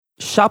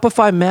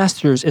Shopify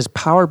Masters is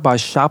powered by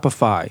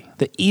Shopify,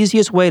 the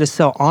easiest way to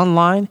sell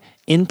online,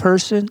 in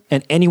person,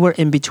 and anywhere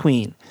in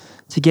between.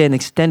 To get an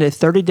extended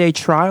 30-day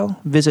trial,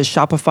 visit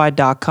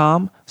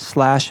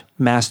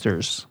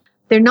shopify.com/masters.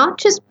 They're not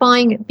just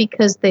buying it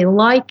because they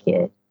like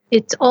it.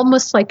 It's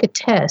almost like a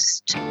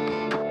test.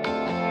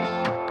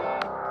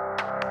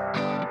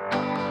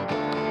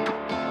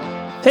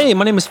 Hey,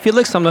 my name is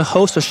Felix. I'm the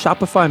host of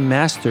Shopify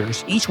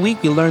Masters. Each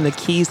week, we learn the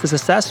keys to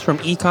success from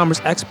e-commerce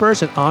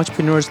experts and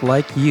entrepreneurs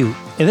like you.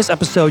 In this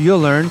episode,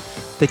 you'll learn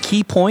the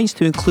key points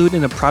to include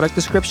in a product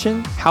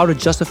description, how to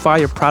justify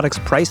your product's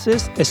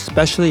prices,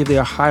 especially if they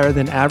are higher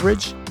than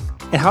average,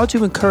 and how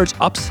to encourage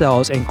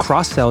upsells and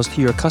cross-sells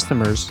to your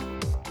customers.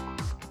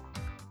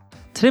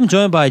 Today, I'm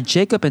joined by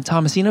Jacob and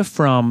Thomasina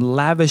from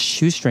Lavish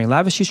Shoestring.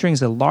 Lavish Shoestring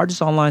is the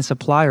largest online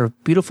supplier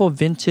of beautiful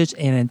vintage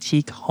and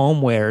antique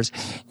homewares,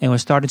 and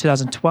was started in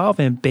 2012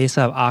 and based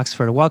out of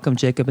Oxford. Welcome,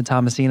 Jacob and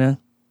Thomasina.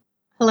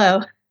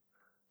 Hello.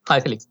 Hi,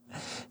 Felix.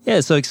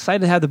 Yeah, so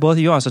excited to have the both of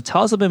you on. So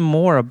tell us a bit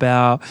more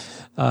about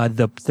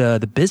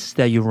the business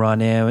that you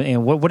run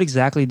and what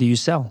exactly do you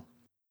sell?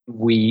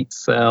 We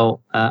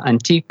sell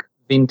antique,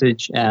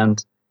 vintage,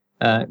 and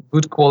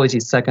good quality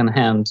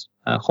second-hand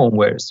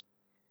homewares.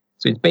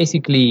 So it's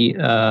basically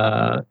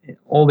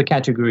all the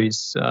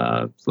categories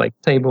like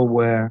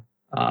tableware,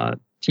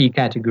 tea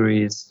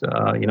categories,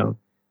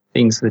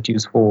 things that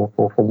use for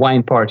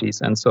wine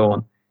parties and so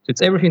on. So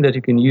it's everything that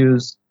you can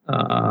use,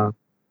 for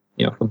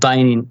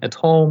dining at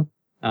home.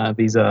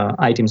 These are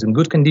items in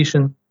good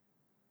condition.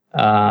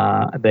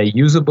 They're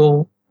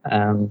usable,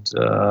 and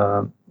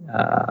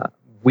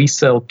we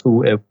sell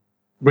to a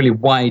really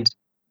wide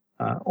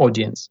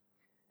audience.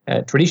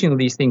 Traditionally,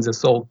 these things are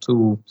sold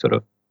to sort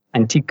of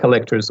antique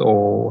collectors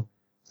or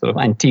sort of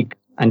antique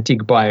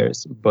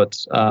buyers,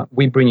 but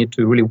we bring it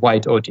to a really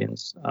wide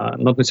audience,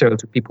 not necessarily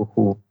to people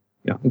who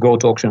go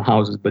to auction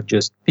houses, but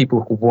just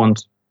people who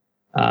want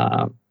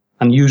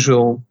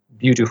unusual,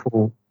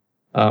 beautiful,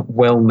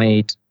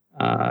 well-made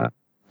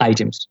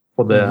items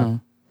for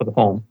the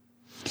home.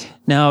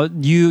 Now,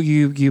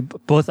 you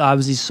both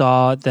obviously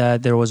saw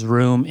that there was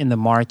room in the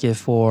market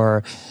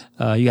for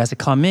you guys to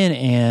come in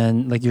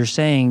and, like you're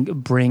saying,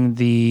 bring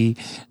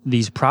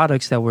these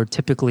products that were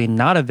typically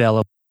not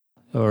available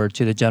or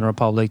to the general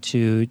public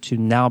to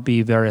now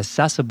be very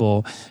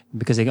accessible,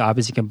 because they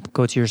obviously can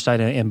go to your site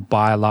and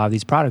buy a lot of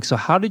these products. So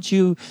where did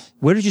you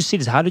see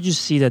this? How did you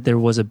see that there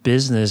was a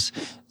business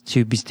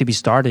to be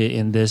started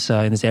in this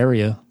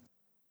area?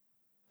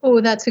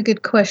 Oh, that's a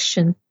good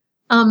question.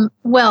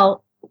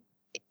 Well,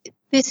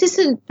 this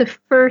isn't the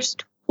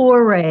first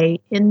foray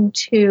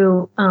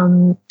into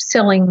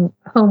selling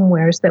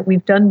homewares that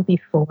we've done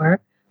before.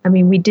 I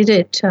mean, we did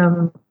it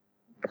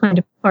kind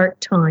of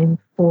part-time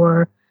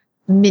for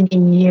many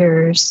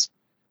years.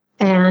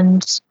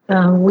 And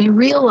we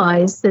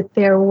realized that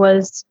there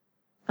was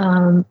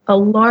a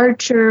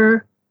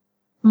larger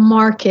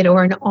market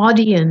or an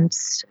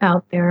audience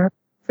out there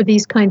for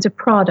these kinds of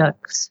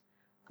products.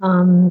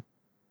 I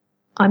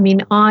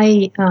mean,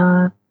 I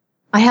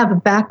have a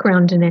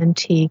background in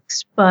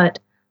antiques, but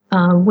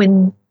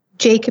when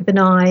Jacob and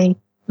I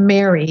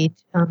married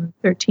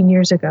 13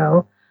 years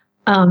ago,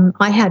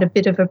 I had a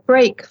bit of a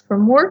break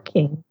from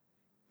working.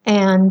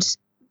 And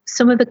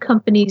some of the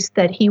companies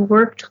that he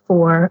worked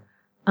for,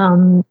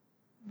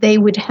 they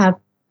would have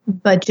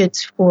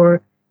budgets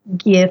for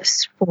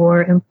gifts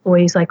for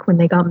employees, like when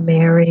they got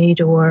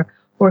married, or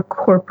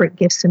corporate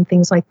gifts and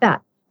things like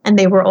that. And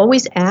they were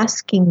always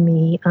asking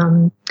me,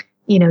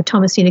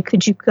 Thomasina,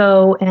 could you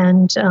go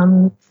and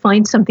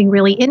find something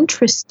really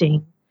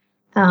interesting,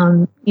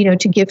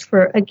 to give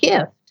for a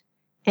gift?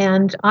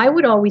 And I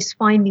would always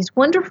find these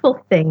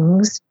wonderful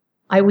things.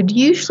 I would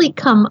usually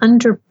come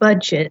under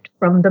budget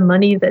from the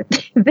money that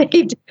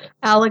they'd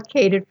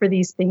allocated for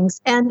these things.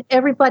 And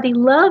everybody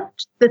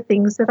loved the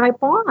things that I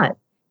bought.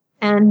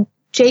 And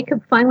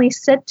Jacob finally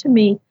said to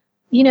me,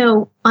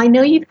 I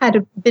know you've had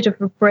a bit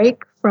of a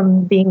break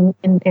from being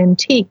in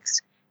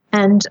antiques,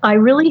 and I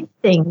really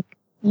think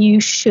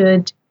you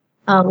should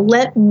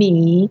let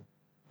me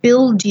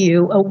build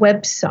you a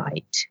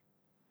website,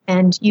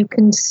 and you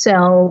can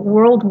sell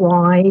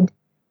worldwide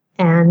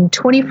and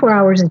 24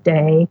 hours a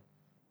day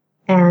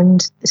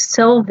and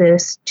sell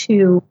this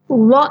to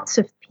lots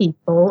of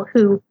people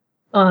who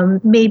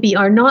maybe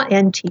are not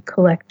antique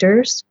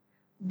collectors.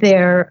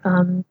 They're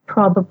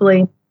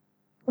probably,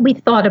 we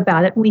thought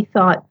about it. We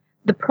thought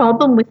the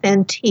problem with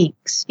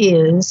antiques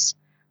is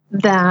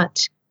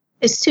that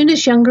as soon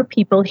as younger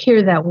people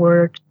hear that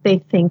word, they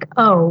think,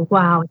 oh,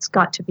 wow, it's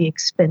got to be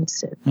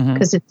expensive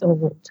because it's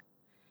old.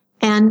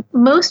 And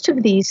most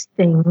of these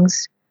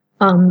things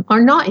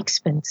are not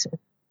expensive,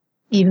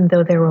 even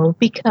though they're old,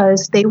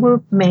 because they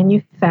were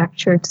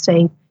manufactured,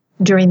 say,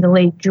 during the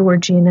late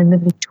Georgian and the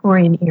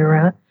Victorian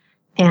era.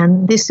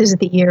 And this is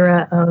the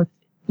era of,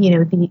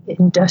 the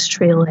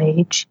industrial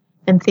age,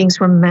 and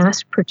things were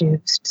mass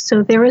produced.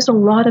 So there is a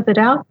lot of it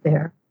out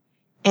there.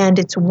 And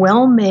it's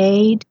well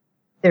made.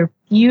 They're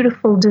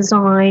beautiful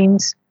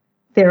designs.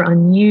 They're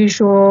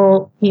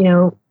unusual,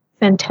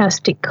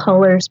 fantastic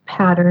colors,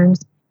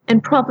 patterns.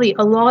 And probably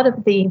a lot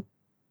of the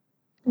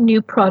new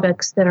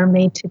products that are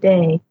made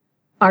today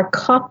are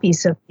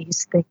copies of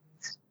these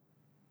things.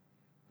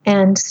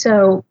 And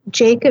so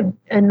Jacob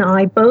and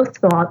I both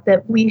thought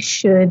that we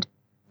should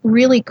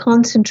really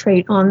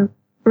concentrate on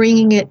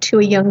bringing it to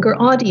a younger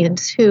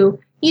audience who,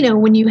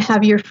 when you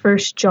have your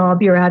first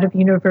job, you're out of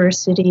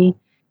university,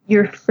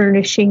 you're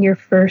furnishing your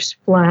first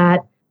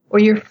flat or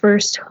your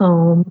first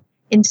home,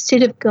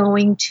 instead of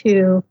going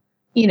to,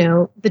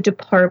 the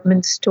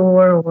department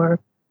store or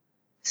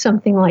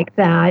something like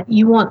that.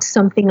 You want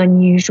something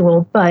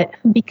unusual, but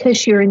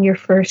because you're in your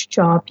first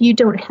job, you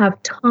don't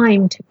have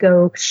time to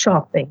go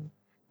shopping.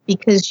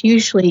 Because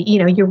usually,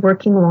 you're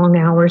working long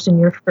hours in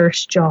your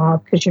first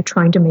job because you're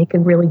trying to make a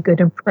really good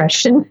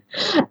impression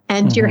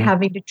and you're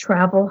having to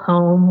travel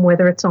home,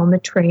 whether it's on the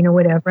train or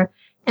whatever.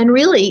 And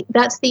really,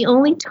 that's the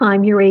only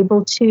time you're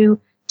able to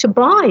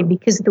buy,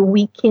 because the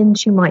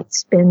weekends you might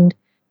spend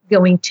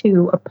going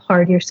to a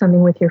party or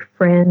something with your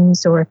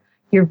friends, or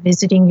you're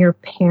visiting your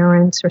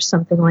parents or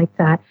something like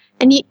that.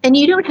 And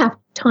you don't have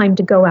time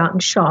to go out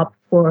and shop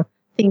for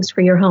things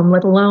for your home,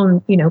 let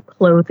alone,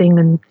 clothing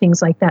and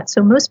things like that.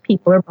 So most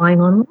people are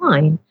buying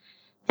online.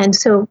 And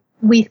so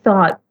we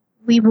thought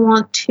we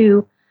want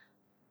to,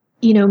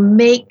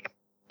 make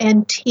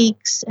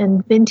antiques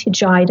and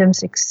vintage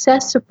items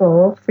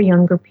accessible for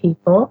younger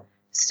people.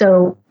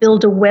 So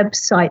build a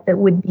website that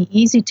would be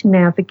easy to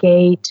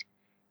navigate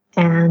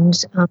and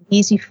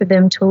easy for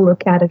them to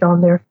look at it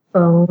on their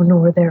phone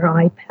or their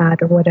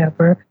iPad or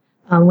whatever.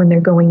 When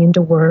they're going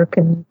into work,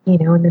 and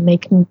and then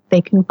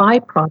they can buy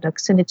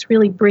products, and it's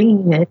really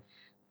bringing it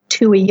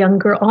to a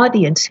younger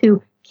audience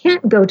who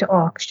can't go to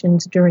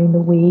auctions during the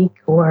week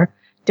or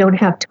don't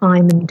have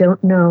time and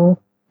don't know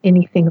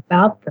anything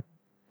about them.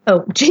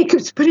 Oh,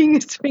 Jacob's putting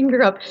his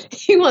finger up.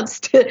 He wants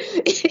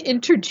to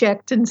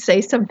interject and say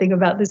something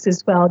about this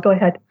as well. Go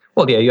ahead.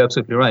 Well, yeah, you're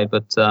absolutely right,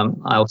 but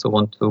I also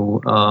want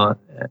to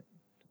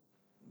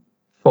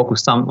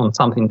focus on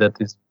something that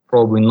is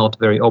probably not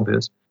very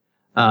obvious.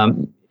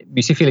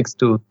 You see, Felix,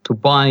 to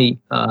buy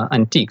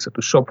antiques or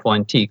to shop for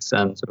antiques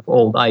and sort of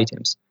old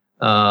items,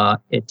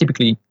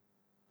 typically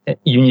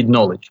you need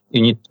knowledge.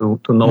 You need to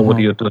know what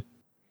you're doing,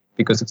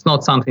 because it's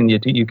not something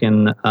that you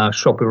can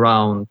shop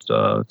around.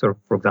 Sort of,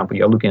 for example,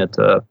 you're looking at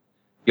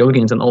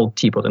an old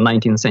teapot, a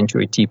 19th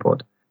century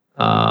teapot.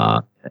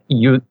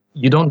 You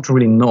don't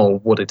really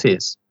know what it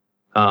is.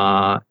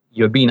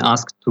 You're being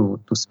asked to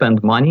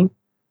spend money.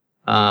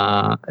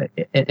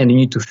 And you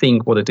need to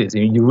think what it is.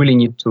 You really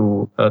need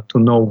to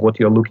know what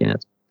you're looking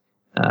at.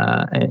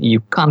 You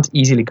can't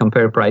easily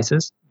compare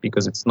prices,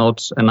 because it's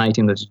not an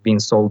item that is being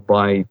sold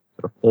by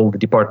sort of all the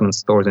department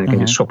stores, and you can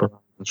just shop around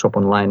and shop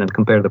online and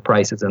compare the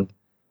prices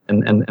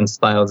and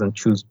styles and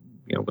choose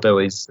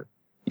whatever is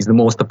the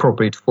most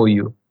appropriate for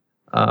you.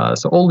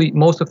 So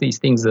most of these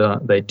things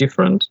they're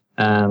different,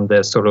 and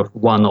they're sort of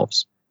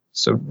one-offs.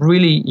 So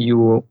really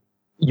you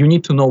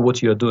need to know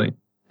what you're doing.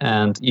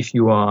 And if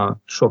you are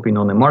shopping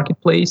on a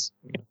marketplace,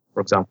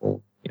 for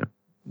example,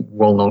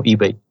 well know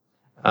eBay.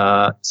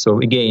 So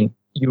again,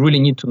 you really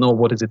need to know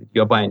what is it that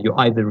you're buying. You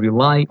either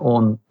rely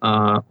on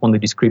the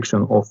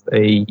description of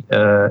a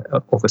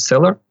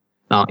seller.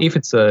 Now, if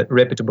it's a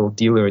reputable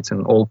dealer, it's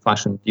an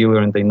old-fashioned dealer,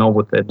 and they know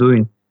what they're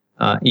doing,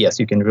 yes,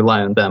 you can rely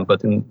on them.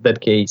 But in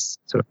that case,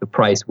 sort of the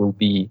price will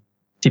be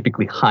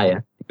typically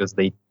higher, because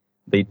they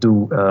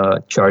do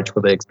charge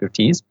for their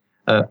expertise.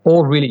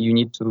 Or really, you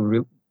need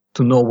to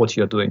know what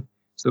you're doing.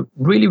 So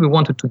really, we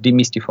wanted to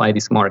demystify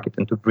this market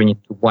and to bring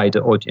it to wider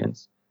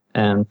audience,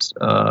 and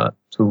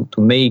to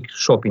make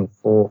shopping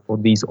for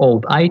these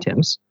old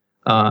items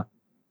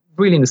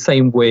really in the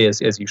same way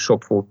as you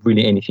shop for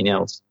really anything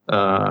else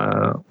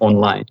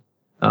online,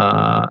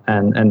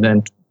 and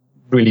then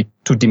really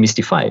to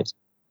demystify it.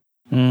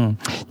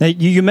 Now,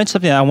 you mentioned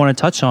something I want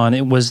to touch on.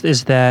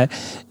 Is that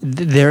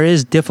there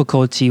is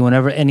difficulty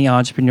whenever any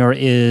entrepreneur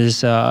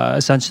is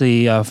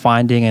essentially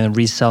finding and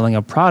reselling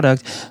a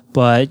product,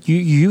 but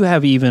you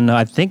have even,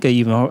 I think,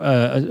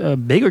 a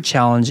bigger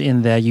challenge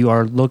in that you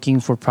are looking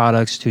for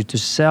products to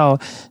sell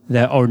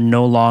that are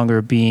no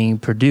longer being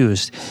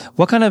produced.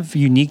 What kind of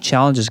unique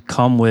challenges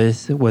come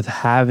with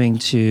having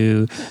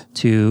to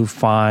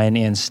find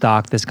and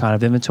stock this kind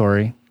of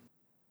inventory?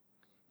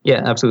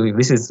 Yeah, absolutely.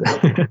 This is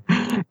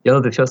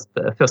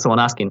the first one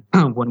asking.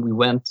 When we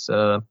went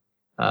a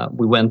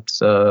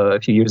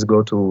few years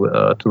ago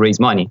to raise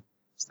money.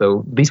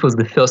 So this was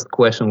the first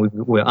question we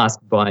were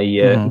asked by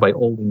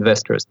all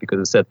investors, because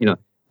they said,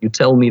 you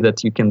tell me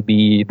that you can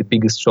be the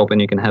biggest shop and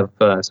you can have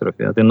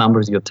the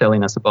numbers you're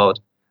telling us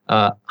about.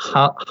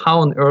 How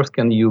on earth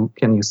can you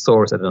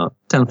source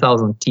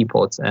 10,000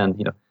 teapots and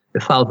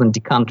 1,000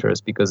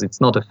 decanters, because it's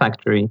not a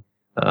factory.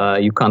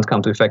 You can't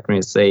come to a factory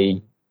and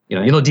say,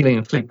 you're not dealing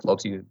in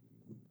flip-flops. You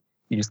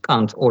just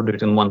can't order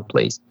it in one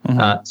place.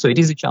 So it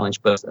is a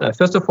challenge. But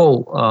first of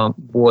all,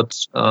 what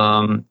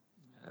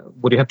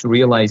you have to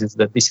realize is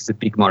that this is a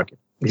big market.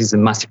 This is a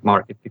massive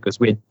market, because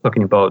we're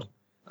talking about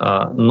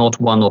not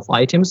one-off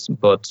items,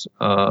 but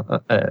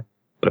of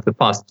the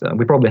past.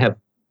 We probably have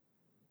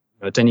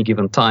at any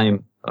given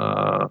time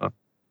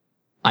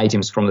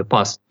items from the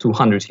past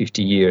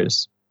 250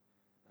 years,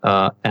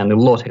 and a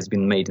lot has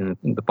been made in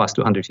the past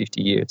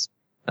 250 years.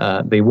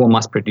 They were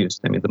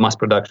mass-produced. I mean, the mass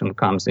production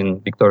comes in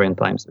Victorian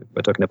times.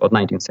 We're talking about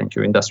 19th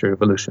century Industrial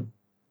Revolution.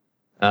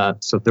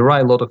 So there are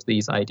a lot of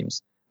these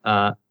items.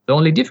 The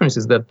only difference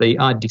is that they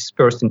are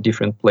dispersed in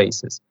different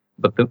places.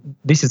 But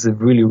this is a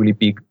really, really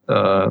big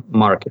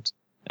market.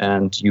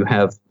 And you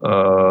have,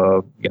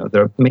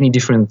 there are many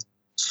different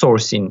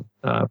sourcing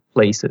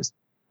places.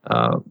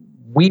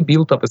 We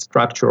built up a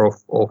structure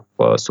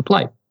of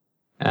supply.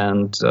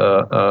 And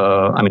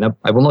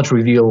I will not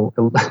reveal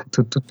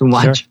too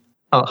much. Sure.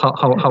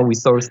 How we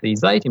source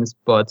these items,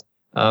 but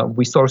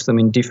we source them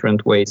in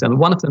different ways. And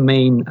one of the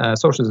main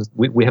sources is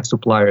we have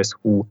suppliers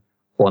who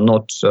are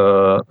not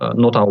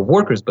our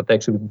workers, but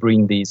actually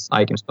bring these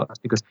items to us,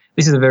 because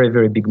this is a very,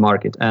 very big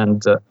market.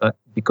 And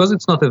because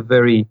it's not a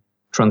very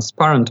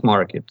transparent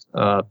market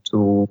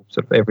to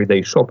sort of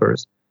everyday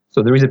shoppers,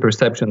 so there is a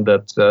perception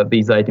that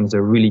these items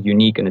are really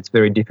unique and it's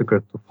very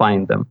difficult to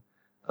find them.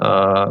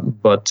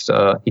 But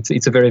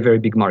it's a very, very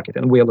big market.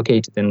 And we are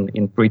located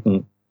in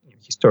Britain.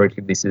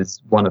 Historically, this is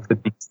one of the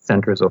big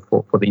centers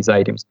for these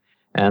items.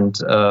 And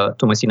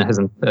Thomasina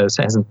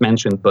hasn't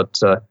mentioned, but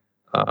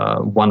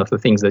one of the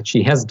things that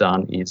she has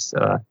done is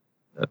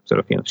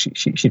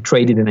she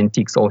traded in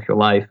antiques all her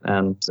life,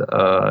 and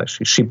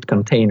she shipped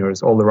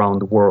containers all around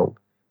the world,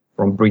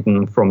 from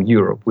Britain, from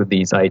Europe, with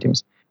these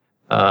items.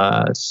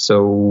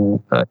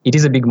 So it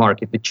is a big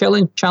market. The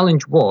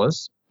challenge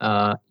was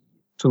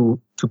to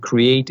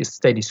create a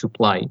steady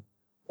supply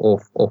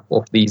of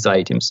these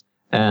items.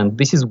 And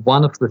this is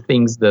one of the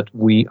things that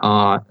we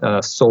are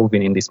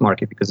solving in this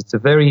market, because it's a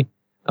very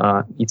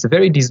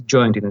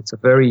disjointed, it's a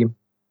very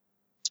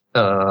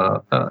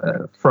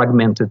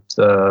fragmented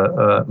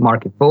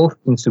market, both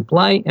in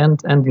supply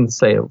and in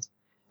sales.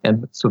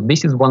 And so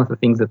this is one of the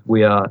things that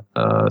we are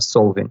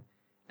solving.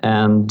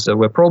 And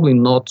we're probably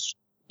not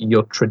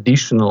your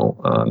traditional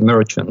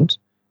merchant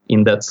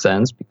in that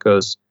sense,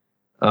 because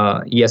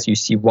yes, you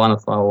see one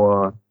of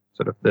our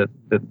sort of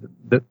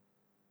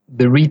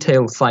the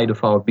retail side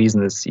of our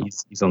business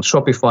is on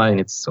Shopify,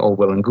 and it's all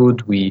well and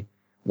good. We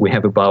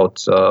have about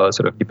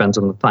sort of depends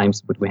on the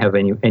times, but we have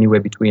anywhere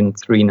between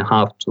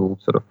 3,500 to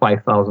sort of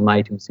 5,000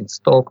 items in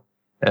stock,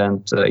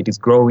 and it is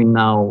growing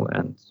now.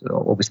 And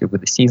obviously,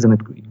 with the season,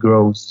 it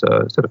grows.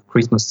 Sort of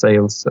Christmas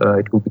sales,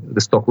 the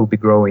stock will be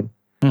growing.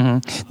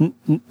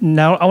 Mm-hmm.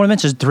 Now, I want to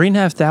mention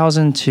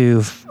 3,500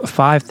 to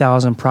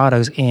 5,000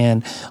 products,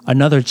 and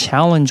another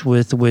challenge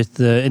with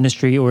the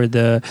industry or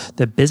the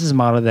business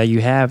model that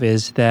you have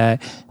is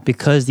that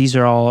because these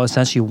are all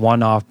essentially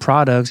one-off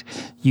products,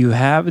 you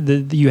have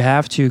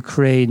to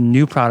create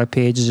new product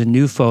pages and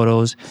new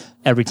photos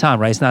every time,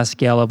 right? It's not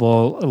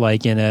scalable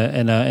like in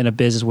a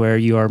business where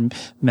you are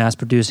mass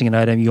producing an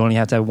item. You only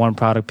have to have one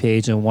product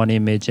page and one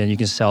image, and you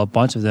can sell a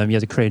bunch of them. You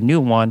have to create a new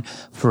one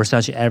for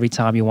essentially every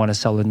time you want to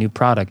sell a new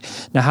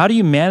product. Now, how do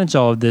you manage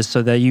all of this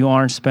so that you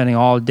aren't spending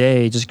all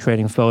day just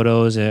creating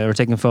photos or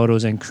taking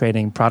photos and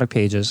creating product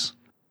pages?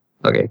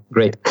 Okay,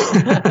 great.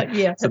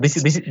 Yeah. So this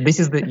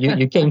is the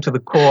you came to the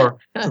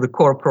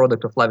core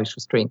product of Lavish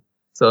Restraint.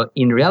 So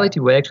in reality,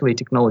 we're actually a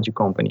technology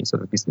company,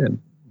 sort of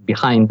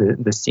behind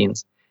the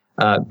scenes.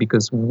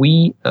 Because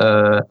we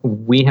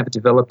have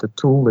developed a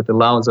tool that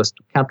allows us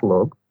to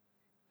catalog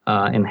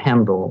and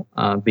handle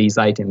these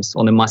items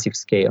on a massive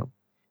scale.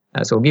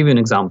 So I'll give you an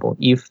example.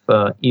 If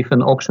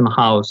an auction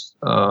house,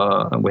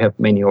 we have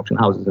many auction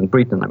houses in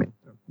Britain, I mean,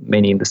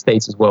 many in the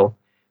States as well.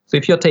 So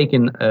if you're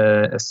taking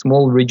a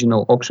small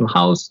regional auction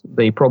house,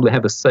 they probably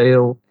have a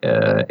sale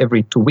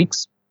every 2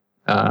 weeks.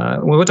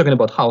 We're talking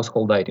about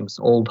household items,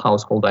 old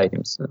household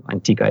items,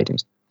 antique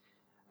items.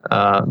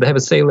 They have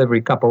a sale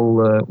every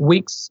couple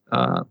weeks.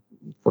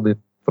 For the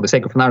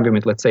sake of an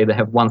argument, let's say they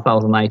have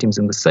 1,000 items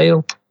in the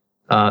sale.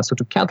 So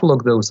to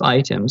catalog those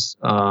items,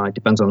 it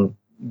depends on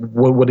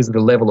what is the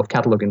level of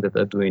cataloging that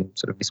they're doing,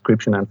 sort of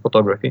description and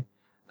photography.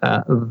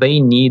 They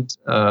need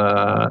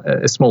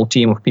a small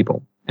team of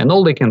people, and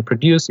all they can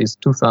produce is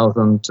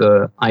 2,000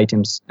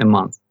 items a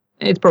month.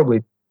 It's probably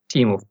a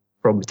team of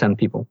probably 10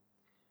 people.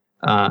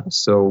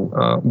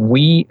 So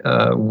we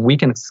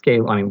can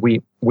scale. I mean,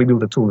 we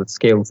build a tool that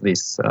scales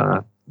this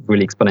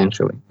really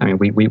exponentially. I mean,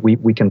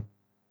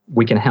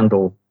 we can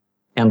handle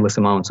endless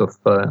amounts of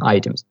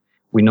items.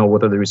 We know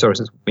what are the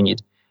resources we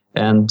need,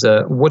 and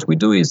what we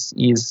do is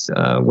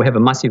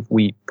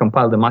we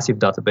compile a massive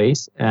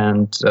database,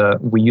 and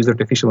we use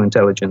artificial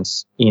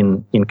intelligence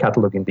in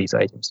cataloging these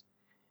items.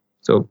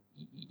 So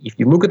if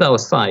you look at our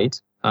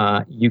site,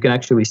 you can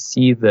actually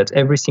see that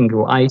every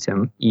single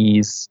item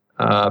is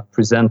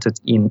presented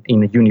in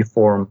a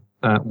uniform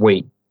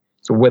way.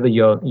 So whether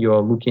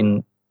you're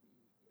looking,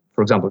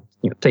 for example,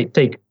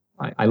 take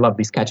I love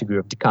this category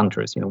of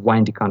decanters,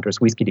 wine decanters,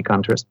 whiskey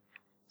decanters.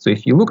 So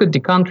if you look at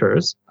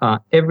decanters,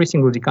 every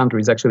single decanter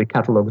is actually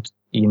cataloged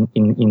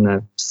in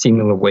a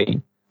similar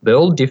way. They're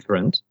all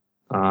different.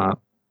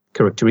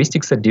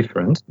 Characteristics are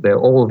different. They're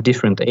all of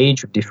different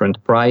age, of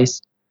different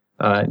price,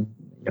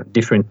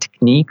 different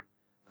technique,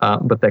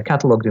 but they're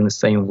cataloged in the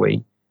same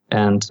way.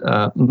 And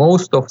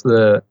most of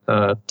the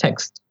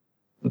text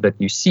that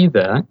you see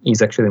there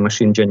is actually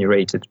machine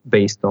generated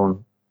based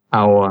on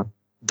our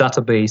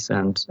database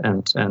and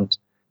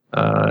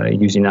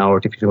using our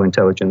artificial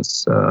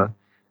intelligence.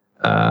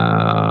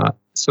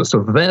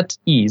 So that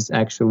is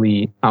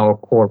actually our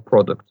core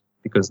product,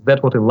 because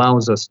that's what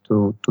allows us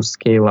to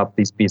scale up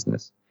this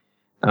business.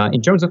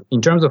 In terms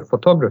of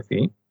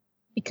photography,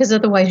 because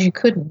otherwise you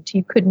couldn't,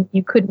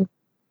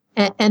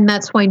 and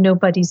that's why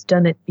nobody's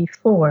done it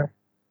before.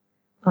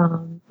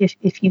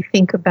 If you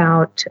think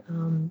about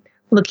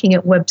looking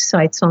at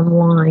websites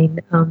online,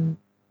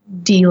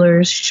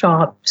 dealers,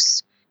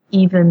 shops,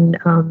 even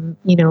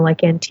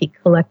like antique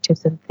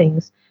collectors and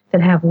things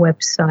that have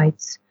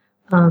websites,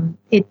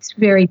 it's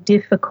very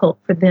difficult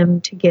for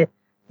them to get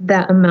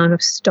that amount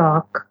of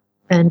stock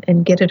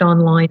and get it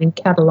online and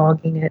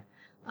cataloging it,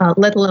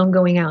 let alone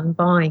going out and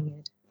buying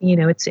it.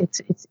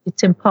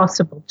 It's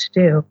impossible to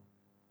do,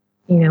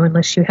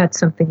 unless you had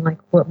something like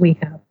what we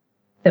have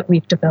that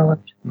we've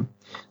developed.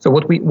 So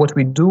what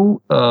we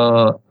do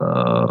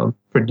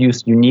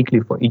produce uniquely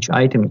for each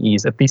item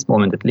is, at this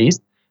moment at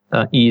least,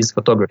 is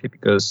photography,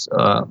 because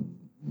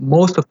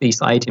most of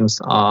these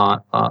items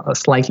are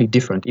slightly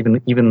different.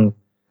 Even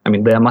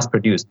they are mass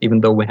produced,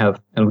 even though we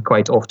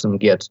quite often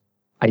get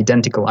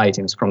identical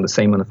items from the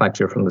same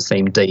manufacturer, from the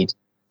same date,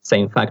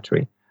 same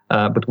factory.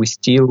 But we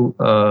still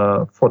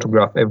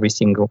photograph every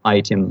single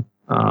item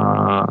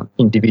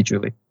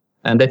individually.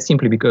 And that's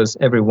simply because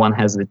everyone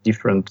has a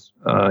different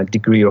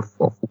degree of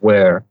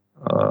wear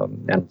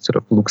and sort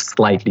of looks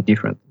slightly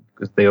different,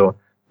 because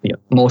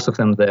most of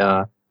them, they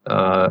are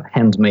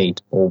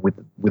handmade or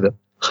with a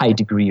high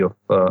degree of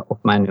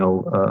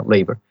manual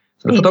labor.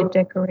 So the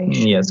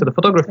decoration. Yeah, so the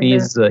photography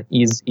is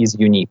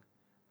unique.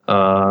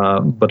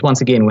 But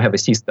once again, we have a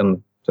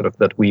system sort of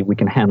that we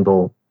can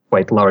handle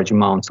quite large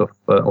amounts of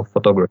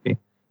photography,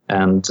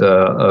 and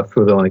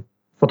further,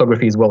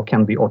 photography as well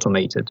can be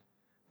automated.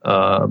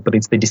 But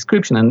it's the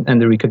description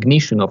and the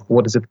recognition of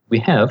what is it we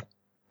have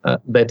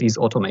that is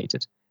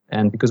automated.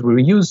 And because we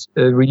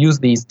reuse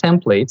these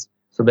templates,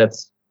 so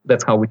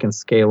that's how we can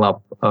scale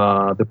up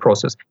the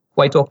process.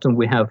 Quite often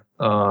we have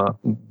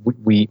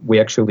we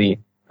actually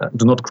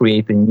do not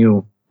create a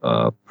new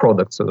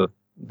product, so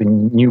the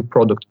new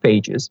product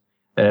pages.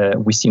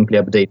 We simply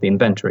update the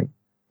inventory,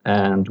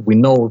 and we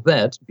know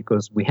that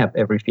because we have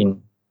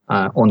everything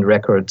on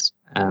records,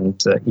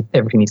 and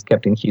everything is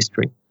kept in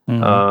history.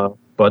 Mm-hmm.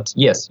 But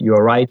yes, you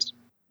are right.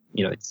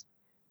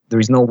 There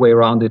is no way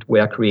around it. We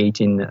are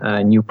creating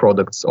new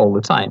products all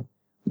the time,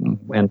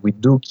 and we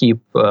do keep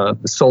the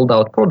sold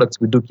out products.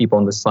 We do keep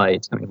on the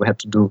site. We have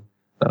to do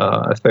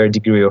a fair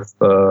degree of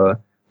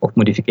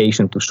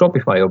modification to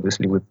Shopify,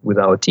 obviously, with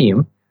our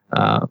team.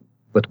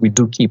 But we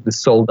do keep the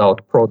sold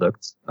out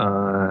products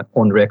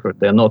on record.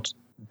 They're not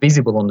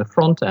visible on the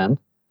front end,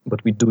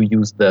 but we do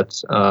use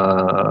that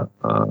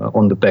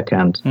on the back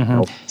end. Mm-hmm.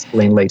 I'll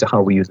explain later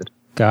how we use it.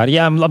 Got it.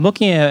 Yeah, I'm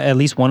looking at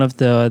least one of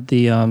the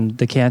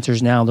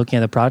decanters now, looking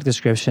at the product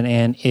description,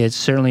 and it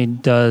certainly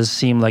does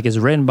seem like it's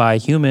written by a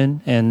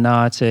human and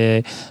not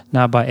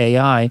by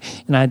AI.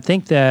 And I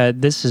think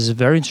that this is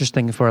very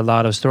interesting for a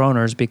lot of store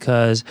owners,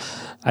 because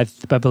I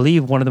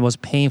believe one of the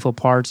most painful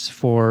parts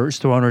for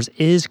store owners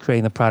is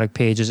creating the product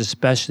pages,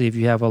 especially if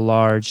you have a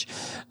large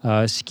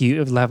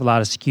SKU, if you have a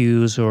lot of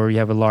SKUs or you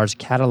have a large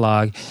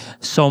catalog.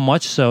 So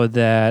much so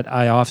that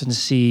I often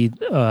see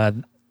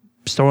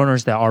store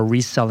owners that are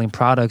reselling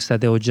products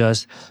that they will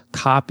just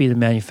copy the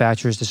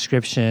manufacturer's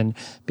description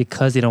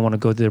because they don't want to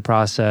go through the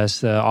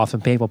process, the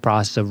often painful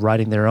process of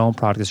writing their own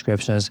product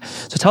descriptions.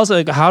 So tell us,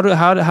 how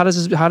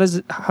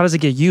does it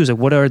get used? Like,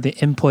 what are the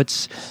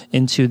inputs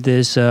into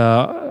this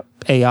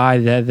AI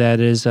that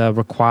is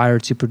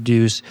required to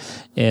produce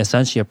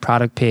essentially a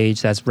product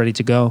page that's ready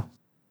to go?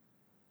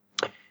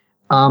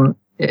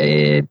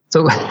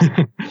 So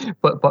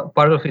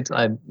part of it,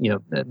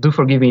 do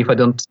forgive me if I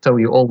don't tell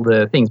you all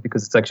the things,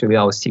 because it's actually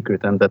our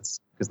secret, and that's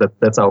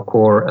our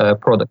core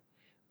product.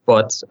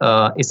 But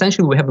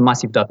essentially, we have a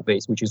massive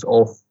database which is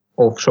off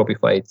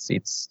Shopify.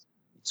 It's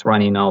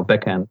running in our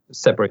backend,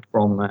 separate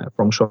from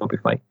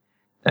Shopify,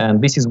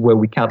 and this is where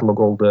we catalog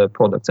all the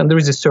products. And there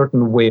is a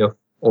certain way of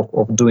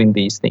doing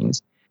these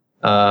things.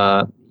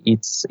 There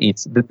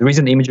is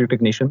an image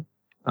recognition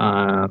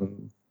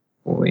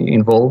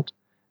involved.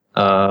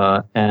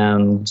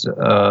 And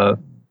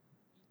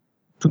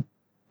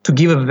to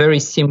give a very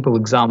simple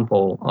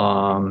example,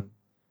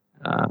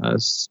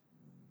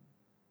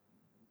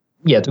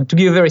 to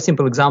give a very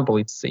simple example,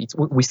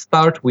 we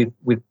start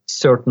with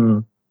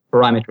certain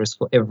parameters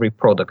for every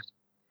product,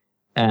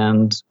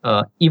 and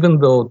even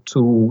though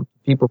to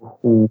people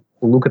who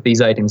look at these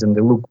items and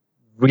they look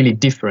really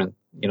different,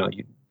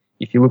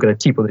 if you look at a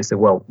teapot, they say,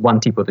 well, one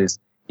teapot is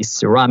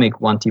ceramic,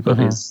 one teapot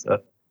is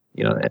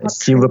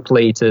silver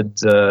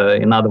plated,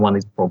 another one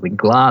is probably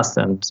glass,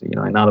 and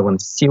another one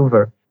is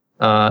silver.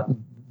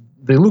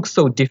 They look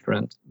so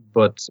different,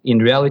 but in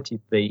reality,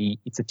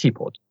 it's a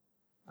teapot.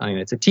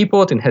 It's a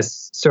teapot and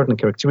has certain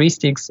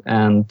characteristics,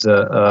 and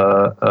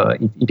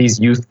it is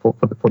used for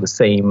the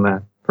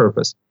same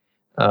purpose.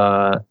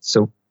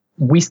 So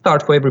we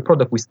start for every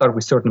product, we start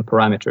with certain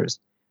parameters.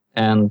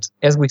 And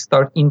as we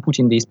start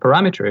inputting these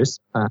parameters,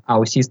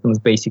 our systems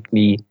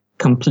basically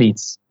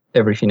completes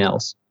everything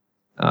else.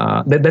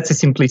 That's a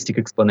simplistic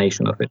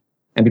explanation of it.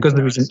 And because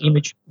there is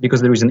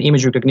an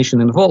image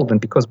recognition involved, and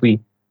because we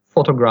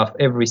photograph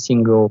every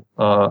single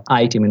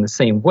item in the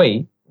same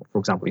way, for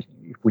example,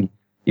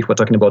 if we're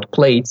talking about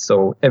plates,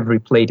 so every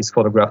plate is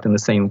photographed in the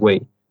same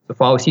way. So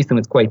for our system,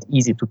 it's quite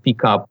easy to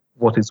pick up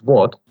what is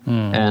what.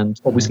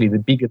 And obviously, the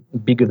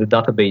bigger the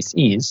database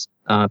is,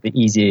 the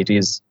easier it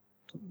is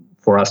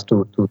for us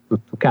to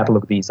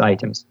catalog these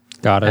items.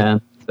 Got it.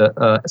 And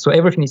so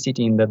everything is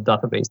sitting in that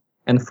database.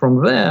 And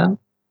from there,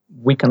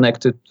 we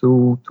connect it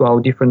to our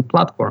different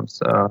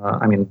platforms.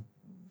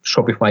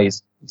 Shopify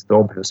is the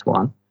obvious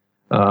one.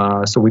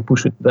 So we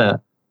push it there.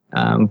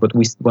 But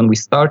when we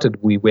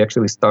started, we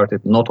actually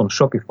started not on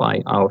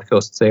Shopify. Our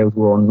first sales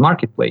were on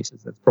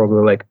marketplaces. That's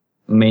probably like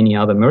many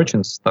other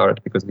merchants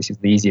start, because this is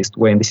the easiest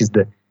way, and this is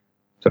the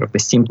sort of the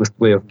simplest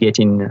way of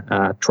getting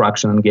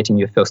traction and getting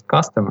your first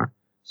customer.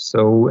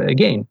 So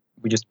again,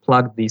 we just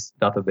plug this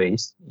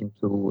database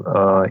into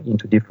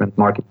different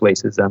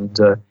marketplaces and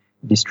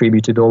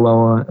distributed all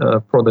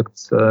our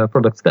products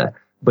there.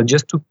 But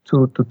just to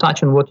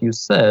touch on what you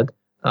said,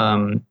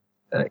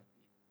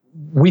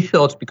 we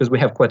thought, because we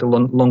have quite a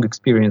long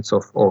experience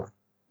of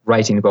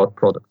writing about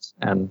products,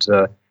 and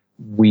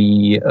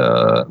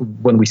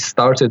when we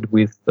started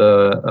with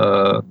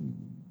a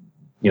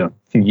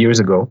few years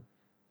ago,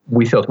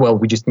 we thought, well,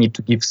 we just need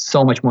to give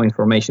so much more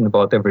information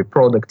about every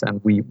product,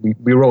 and we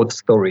wrote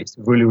stories,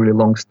 really, really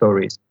long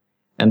stories.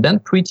 And then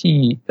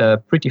pretty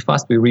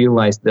fast we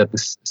realized that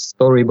this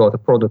story about a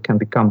product can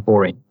become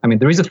boring. I mean,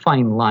 there is a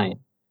fine line.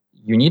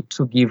 You need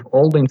to give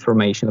all the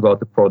information about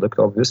the product,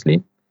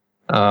 obviously,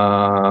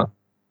 but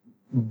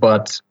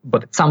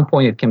at some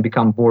point it can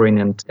become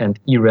boring and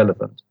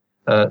irrelevant.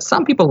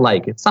 Some people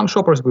like it. Some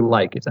shoppers will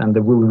like it, and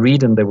they will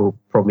read and they will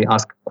probably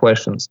ask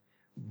questions.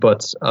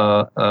 But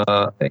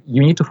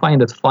you need to find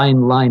that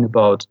fine line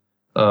about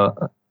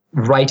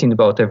writing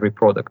about every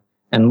product.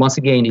 And once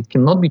again, it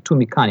cannot be too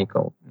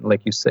mechanical.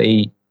 Like you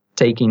say,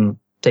 taking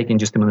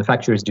just the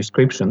manufacturer's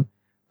description.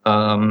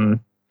 I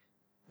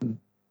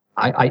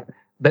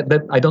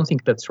don't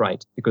think that's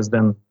right, because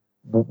then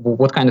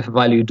what kind of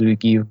value do you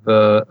give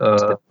to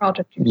the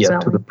product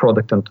to the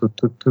product and to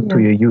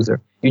your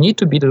user? You need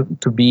to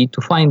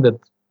find that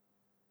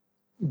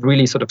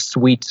really sort of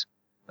sweet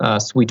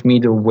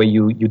middle where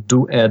you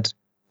do add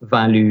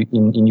value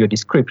in your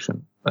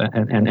description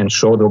and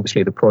show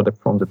obviously the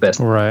product from the best.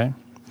 Right.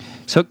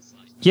 So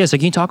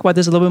can you talk about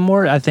this a little bit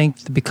more? I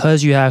think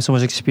because you have so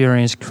much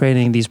experience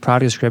creating these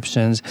product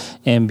descriptions,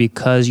 and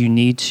because you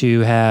need to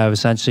have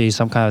essentially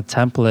some kind of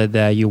template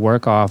that you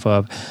work off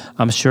of,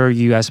 I'm sure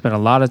you guys spend a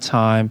lot of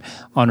time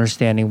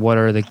understanding what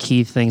are the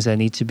key things that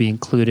need to be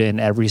included in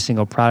every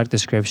single product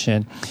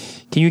description.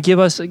 Can you give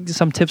us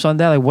some tips on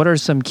that? Like, what are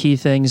some key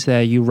things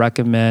that you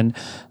recommend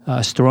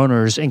store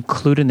owners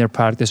include in their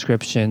product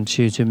description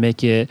to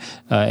make it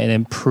and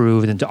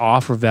improve and to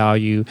offer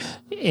value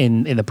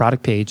in the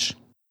product page?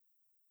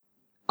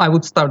 I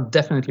would start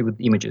definitely with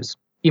images.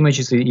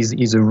 Images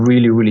is a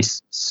really, really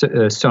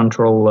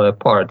central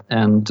part.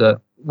 And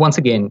once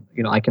again,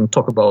 I can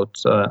talk about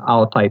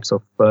our types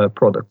of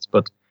products,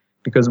 but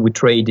because we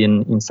trade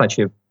in such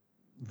a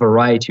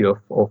variety of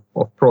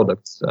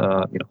products,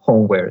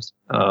 homewares,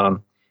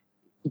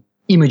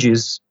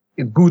 images,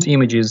 good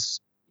images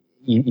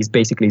is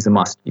basically a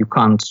must. You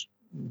can't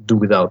do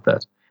without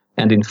that.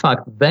 And in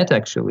fact, that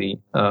actually,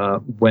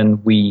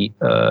 when we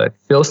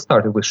first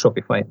started with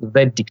Shopify,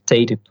 that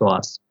dictated to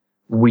us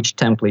which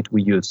template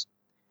we use.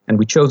 And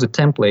we chose a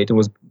template. It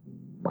was,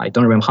 I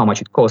don't remember how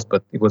much it cost,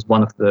 but it was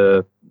one of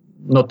the,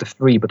 not the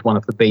free, but one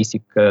of the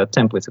basic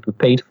templates that we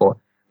paid for,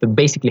 that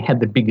basically had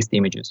the biggest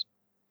images.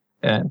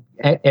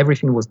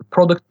 Everything was the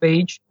product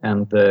page,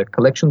 and the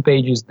collection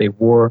pages, they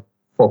were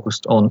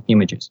focused on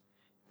images.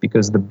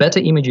 Because the better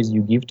images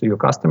you give to your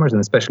customers,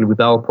 and especially with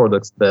our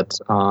products that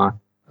are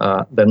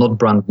they're not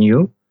brand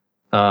new,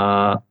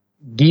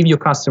 give your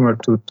customer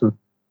to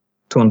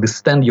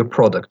understand your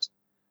product.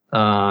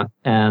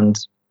 And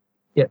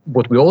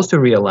what we also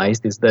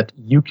realized is that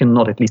you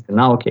cannot, at least in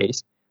our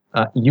case,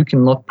 you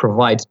cannot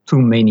provide too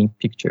many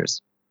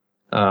pictures.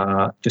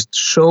 Just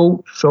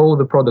show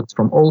the products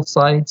from all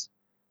sides,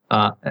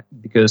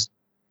 because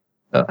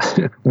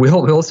we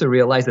also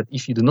realize that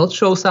if you do not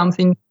show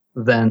something,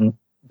 then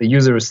the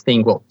users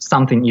think, well,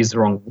 something is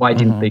wrong. Why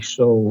didn't they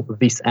show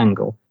this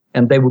angle?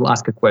 And they will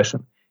ask a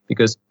question.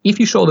 Because if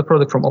you show the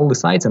product from all the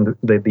sides and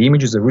the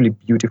images are really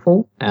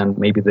beautiful, and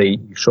maybe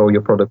you show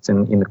your products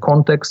in the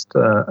context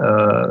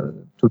to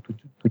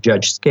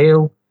judge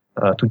scale,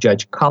 to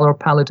judge color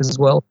palette as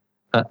well,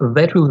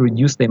 that will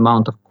reduce the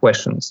amount of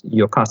questions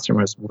your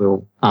customers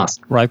will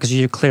ask. Right, because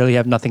you clearly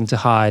have nothing to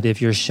hide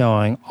if you're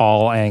showing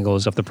all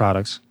angles of the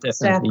products.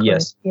 Definitely, exactly.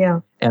 yes.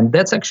 Yeah. And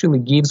that actually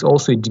gives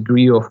also a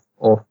degree of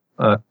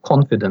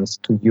confidence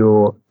to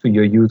your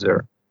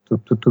user,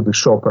 to the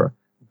shopper.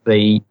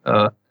 They,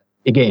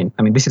 again,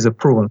 I mean, this is a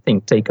proven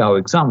thing. Take our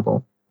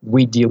example.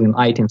 we deal in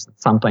items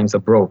that sometimes are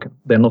broken.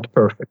 They're not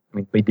perfect. I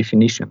mean, by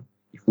definition,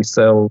 if we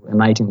sell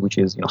an item which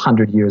is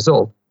 100 years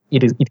old,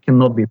 it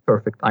cannot be a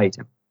perfect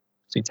item.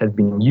 So it has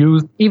been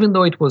used, even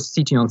though it was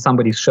sitting on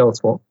somebody's shelves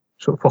for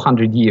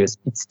 100 years,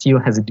 it still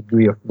has a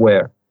degree of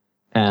wear.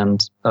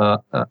 And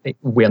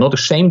we are not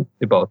ashamed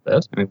about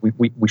that. I mean,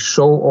 we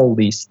show all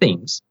these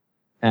things,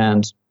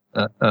 and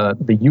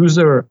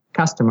the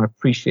customer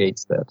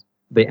appreciates that.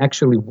 They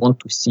actually want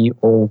to see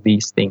all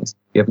these things.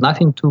 You have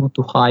nothing to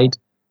hide.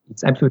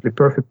 It's absolutely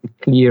perfectly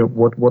clear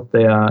what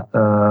they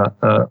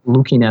are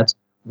looking at,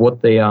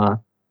 what they are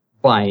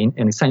buying,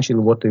 and essentially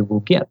what they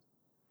will get.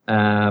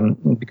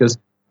 Because,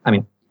 I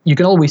mean, you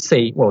can always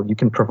say, well, you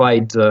can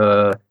provide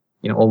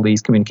all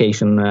these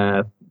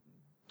communication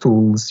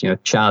tools,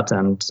 chat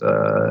and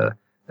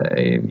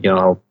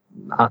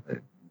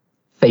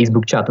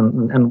Facebook chat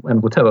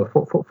and whatever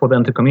for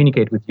them to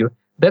communicate with you.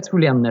 That's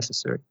really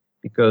unnecessary,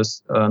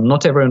 because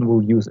not everyone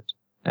will use it.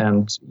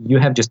 And you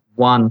have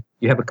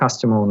a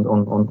customer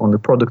on the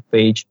product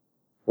page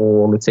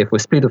for, let's say, for a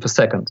split of a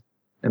second,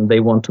 and they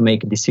want to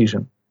make a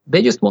decision.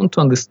 They just want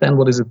to understand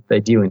what is it they're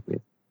dealing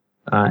with.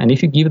 And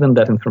if you give them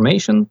that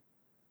information,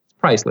 it's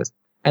priceless.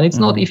 And it's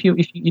not, if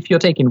you're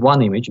taking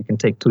one image, you can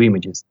take two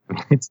images. I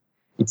mean,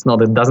 it's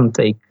not, it doesn't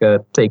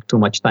take too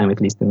much time,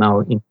 at least in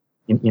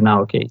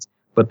our case.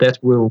 But that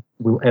will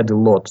add a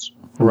lot.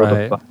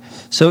 Right.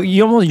 So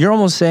you're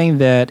almost saying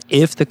that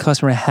if the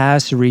customer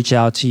has to reach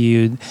out to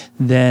you,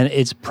 then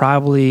it's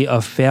probably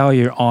a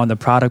failure on the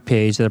product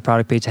page, that the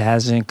product page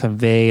hasn't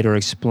conveyed or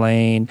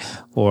explained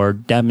or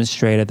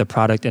demonstrated the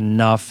product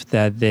enough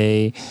that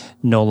they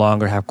no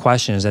longer have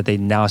questions, that they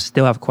now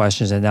still have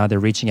questions, and now they're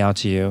reaching out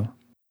to you.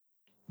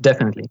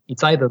 Definitely.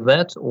 It's either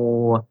that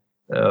or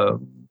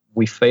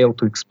we fail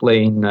to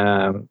explain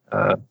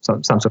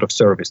some sort of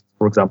service,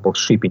 for example,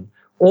 shipping.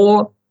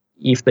 Or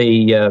if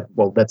they,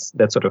 that's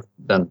sort of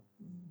then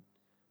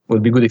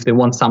would be good if they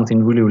want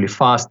something really, really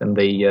fast and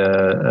they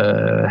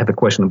have a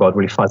question about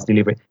really fast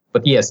delivery.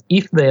 But yes,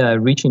 if they are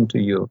reaching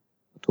to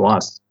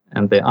us,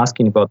 and they're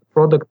asking about the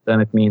product, then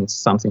it means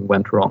something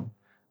went wrong.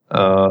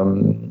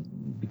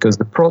 Because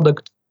the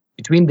product,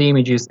 between the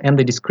images and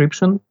the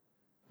description,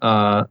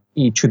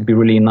 it should be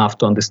really enough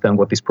to understand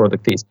what this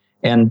product is.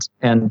 And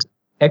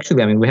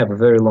actually, I mean, we have a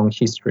very long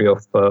history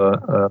of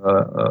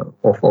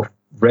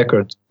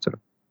record sort of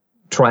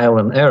trial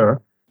and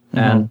error,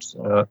 and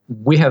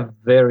we have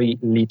very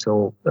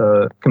little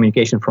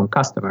communication from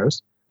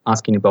customers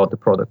asking about the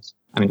products.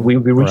 I mean, we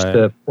reached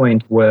the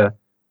point where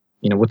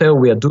whatever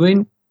we are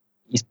doing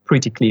is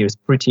pretty clear, is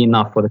pretty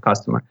enough for the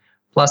customer.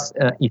 Plus,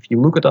 if you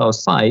look at our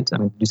site, I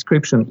mean, the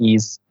description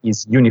is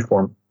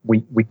uniform.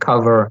 We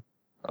cover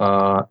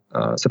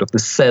sort of the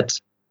set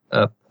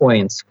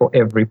points for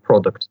every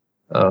product,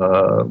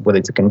 whether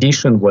it's a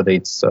condition, whether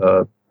it's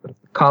the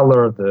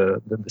color,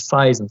 the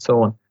size, and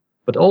so on.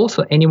 But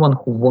also, anyone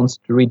who wants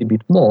to read a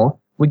bit more,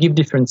 we give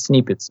different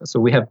snippets. So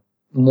we have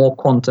more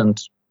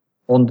content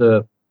on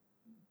the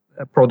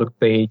product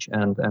page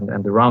and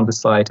around the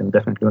site, and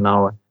definitely on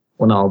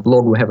our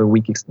blog we have a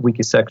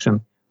wiki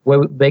section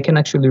where they can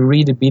actually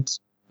read a bit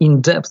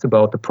in depth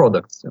about the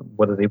products,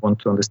 whether they want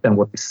to understand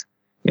what this,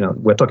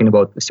 we're talking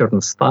about a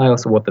certain style,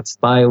 so what that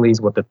style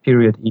is, what that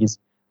period is,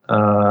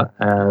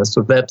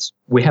 so that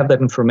we have that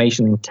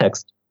information in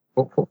text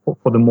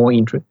for the more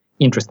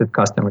interested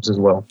customers as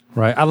well.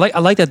 Right. I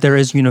like that there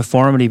is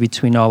uniformity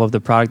between all of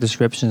the product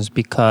descriptions,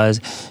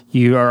 because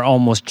you are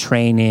almost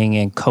training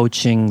and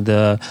coaching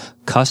the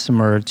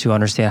customer to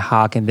understand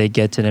how can they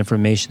get to the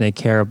information they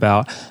care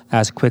about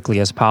as quickly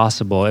as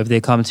possible. If they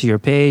come to your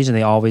page and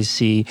they always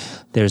see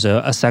there's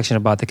a section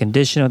about the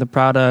condition of the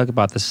product,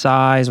 about the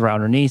size right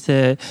underneath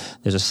it,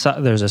 there's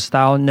a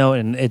style note,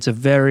 and it's a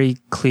very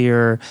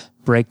clear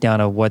breakdown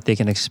of what they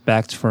can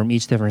expect from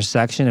each different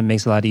section. It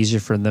makes it a lot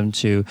easier for them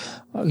to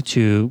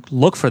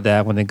look for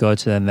that when they go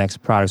to the next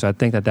product. So I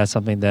think that that's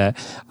something that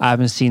I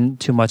haven't seen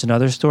too much in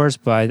other stores,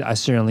 but I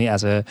certainly,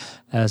 as a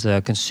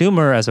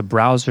consumer, as a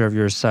browser of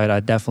your site, I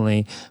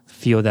definitely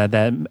feel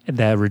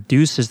that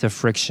reduces the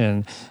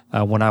friction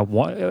when I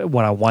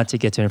want to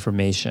get to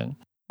information.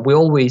 We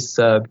always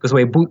because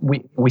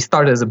we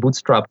started as a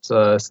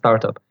bootstrapped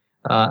startup.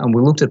 And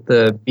we looked at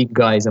the big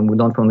guys and we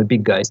learned from the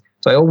big guys.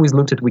 So I always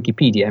looked at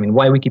Wikipedia. I mean,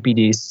 why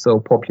Wikipedia is so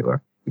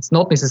popular? It's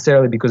not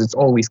necessarily because it's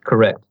always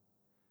correct,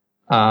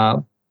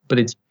 but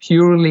it's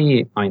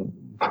purely,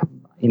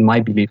 in my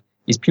belief,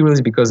 it's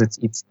purely because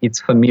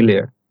it's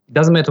familiar. It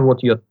doesn't matter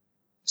what you're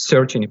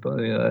searching about,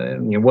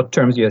 what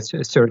terms you're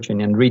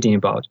searching and reading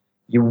about.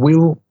 You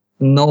will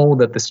know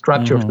that the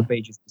structure of the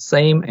page is the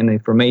same, and the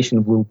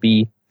information will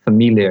be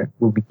familiar,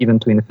 will be given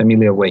to in a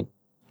familiar way,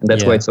 and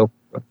that's why it's so.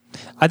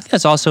 I think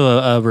that's also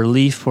a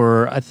relief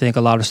for, I think,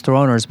 a lot of store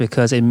owners,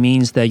 because it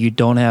means that you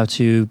don't have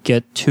to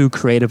get too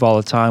creative all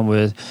the time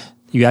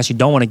you actually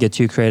don't want to get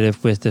too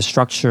creative with the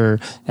structure,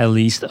 at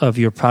least, of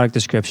your product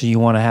description. You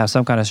want to have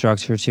some kind of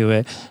structure to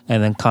it,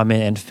 and then come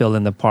in and fill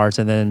in the parts,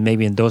 and then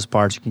maybe in those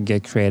parts you can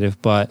get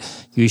creative, but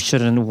you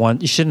shouldn't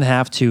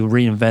have to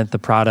reinvent the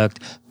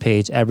product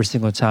page every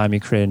single time you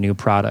create a new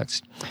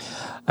product.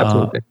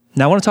 Absolutely.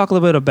 Now, I want to talk a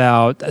little bit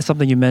about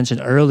something you mentioned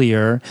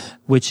earlier,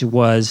 which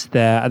was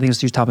that I think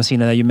it was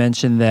Thomasina that you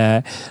mentioned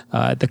that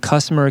the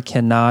customer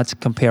cannot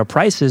compare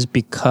prices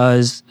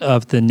because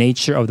of the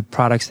nature of the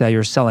products that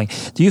you're selling.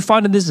 Do you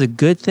find that this is a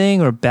good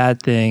thing or a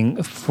bad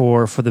thing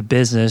for the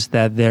business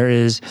that there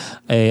is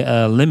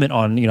a limit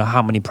on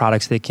how many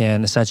products they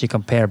can essentially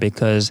compare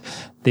because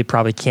they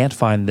probably can't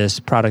find this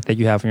product that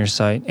you have on your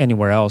site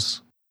anywhere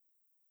else?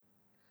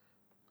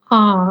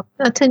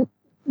 That's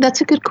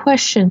a good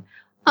question.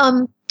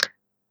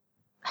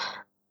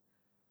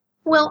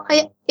 Well,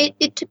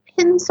 it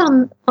depends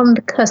on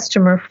the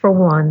customer for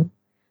one.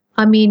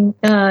 I mean,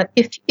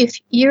 if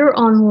you're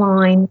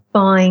online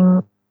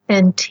buying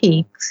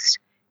antiques,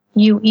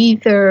 you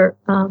either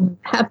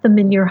have them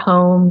in your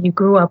home, you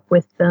grew up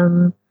with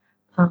them,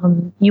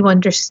 you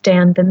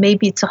understand them.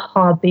 Maybe it's a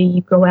hobby.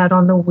 You go out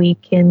on the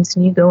weekends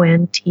and you go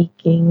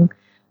antiquing.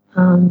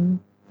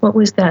 What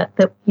was that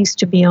used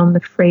to be on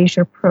the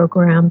Frasier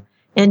program?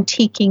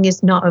 Antiquing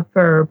is not a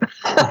verb.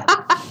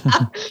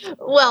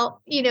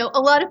 Well, a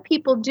lot of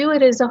people do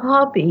it as a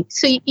hobby.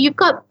 So you've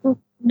got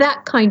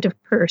that kind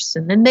of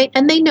person, and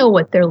they know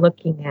what they're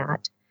looking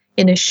at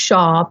in a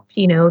shop.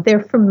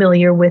 They're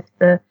familiar with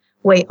the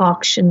way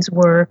auctions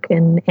work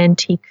and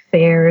antique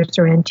fairs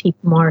or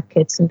antique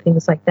markets and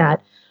things like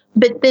that.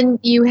 But then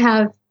you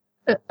have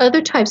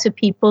other types of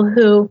people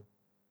who,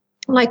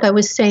 like I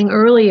was saying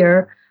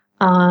earlier,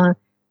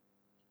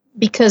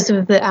 because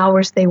of the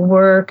hours they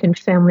work and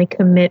family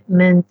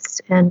commitments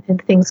and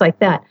things like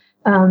that,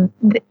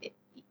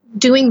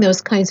 doing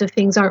those kinds of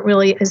things aren't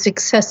really as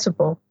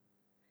accessible.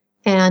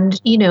 And,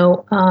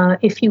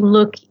 if you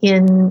look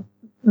in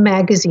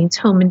magazines,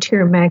 home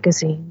interior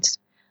magazines,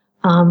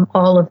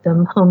 all of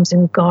them, Homes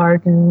and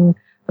Garden,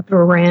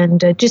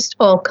 Veranda, just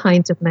all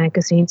kinds of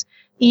magazines,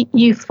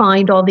 you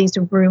find all these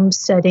room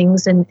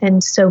settings.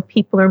 And so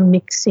people are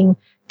mixing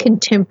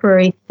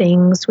contemporary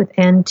things with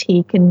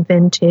antique and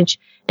vintage.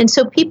 And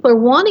so people are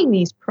wanting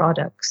these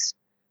products,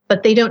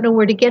 but they don't know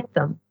where to get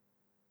them,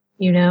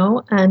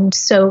 and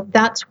so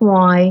that's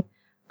why,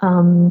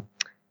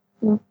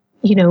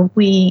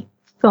 we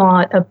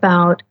thought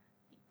about,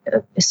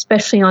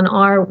 especially on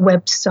our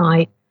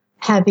website,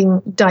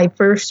 having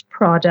diverse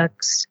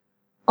products,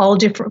 all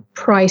different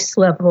price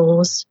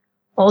levels,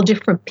 all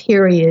different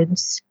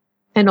periods,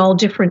 and all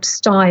different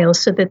styles,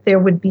 so that there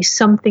would be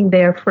something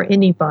there for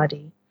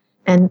anybody.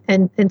 And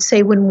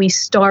say when we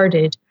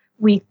started,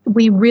 we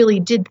really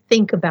did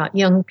think about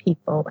young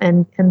people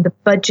and the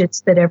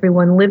budgets that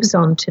everyone lives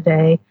on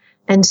today.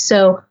 And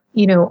so,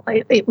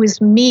 it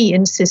was me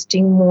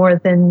insisting more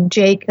than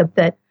Jacob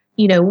that,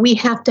 we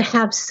have to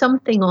have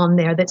something on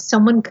there that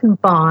someone can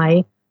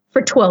buy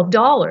for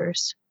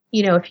 $12.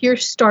 If you're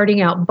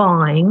starting out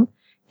buying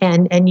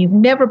and you've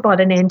never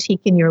bought an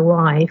antique in your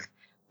life,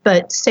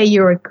 but say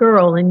you're a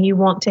girl and you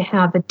want to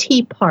have a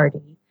tea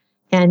party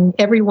and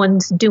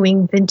everyone's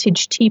doing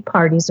vintage tea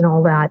parties and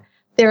all that,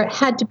 there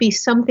had to be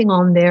something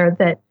on there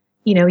that,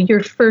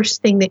 your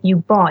first thing that you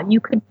bought,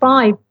 you could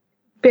buy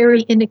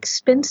very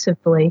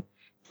inexpensively,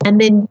 and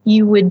then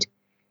you would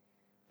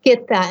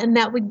get that, and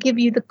that would give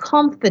you the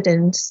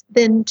confidence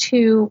then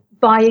to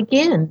buy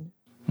again.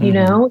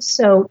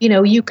 So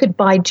you could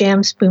buy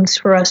jam spoons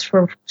for us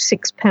for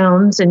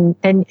 £6,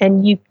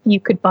 and you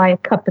could buy a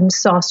cup and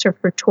saucer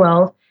for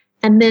 $12,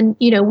 and then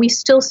we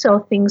still sell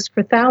things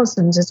for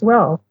thousands as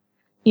well.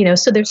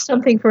 So there's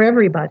something for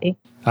everybody.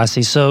 I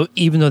see. So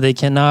even though they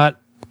cannot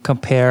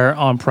compare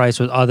on price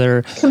with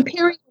other...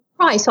 Comparing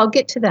price, I'll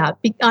get to that.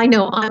 I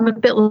know I'm a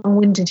bit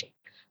long-winded.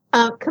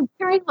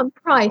 Comparing on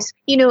price,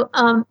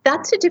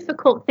 that's a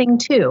difficult thing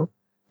too,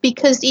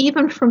 because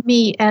even for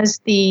me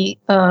as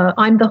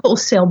I'm the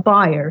wholesale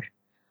buyer,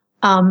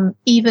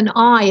 even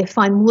if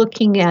I'm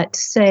looking at,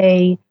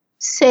 say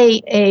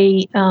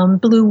a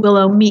Blue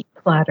Willow meat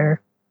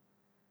platter,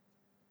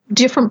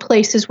 different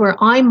places where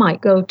I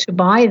might go to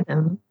buy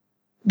them,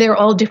 they're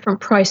all different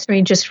price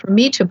ranges for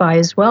me to buy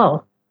as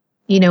well.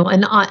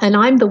 And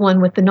I'm the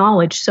one with the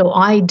knowledge, so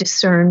I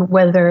discern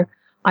whether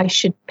I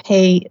should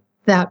pay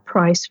that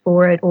price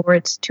for it or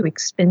it's too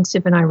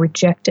expensive and I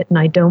reject it and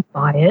I don't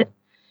buy it.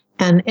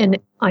 And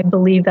I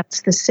believe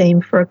that's the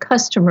same for a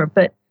customer,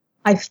 but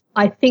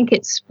I think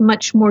it's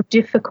much more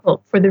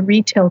difficult for the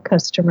retail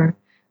customer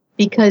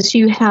because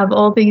you have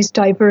all these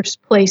diverse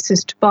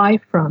places to buy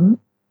from.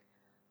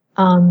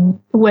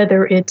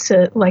 Whether it's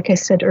like I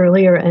said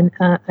earlier, an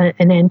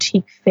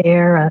antique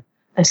fair,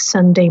 a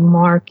Sunday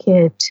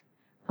market,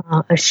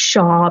 a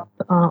shop,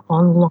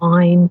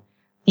 online,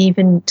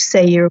 even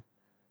say you're.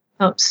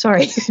 Oh,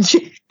 sorry.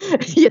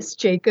 Yes,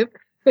 Jacob.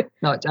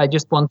 No, I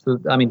just want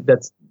to. I mean,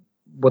 that's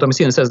what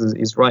Thomasina says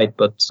is right,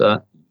 but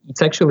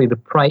it's actually the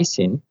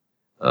pricing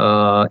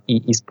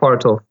is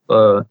part of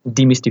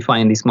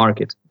demystifying this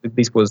market.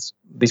 This was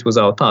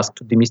our task,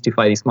 to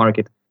demystify this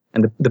market.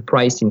 And the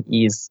pricing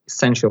is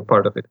essential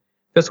part of it.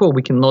 First of all,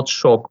 we cannot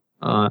shock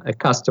a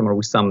customer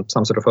with some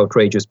sort of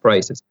outrageous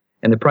prices,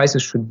 and the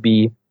prices should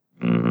be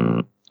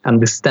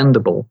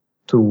understandable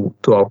to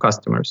our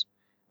customers.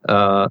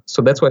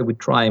 So that's why we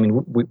try. I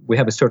mean, we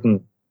have a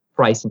certain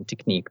pricing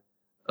technique.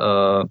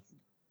 So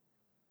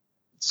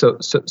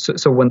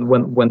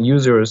when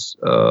users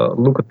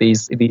look at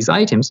these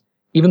items,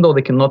 even though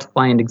they cannot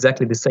find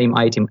exactly the same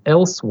item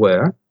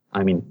elsewhere,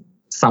 I mean,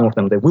 some of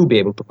them they will be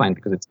able to find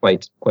because it's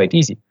quite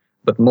easy,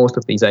 but most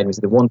of these items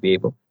they won't be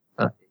able.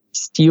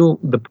 Still,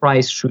 the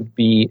price should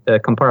be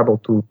comparable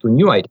to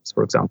new items,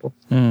 for example.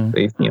 So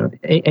if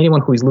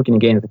anyone who is looking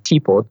again at the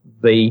teapot,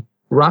 they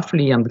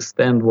roughly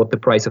understand what the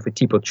price of a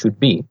teapot should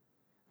be,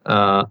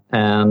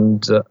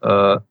 and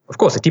of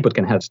course, a teapot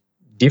can have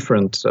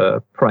different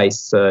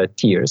price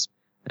tiers,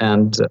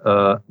 and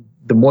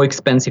the more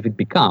expensive it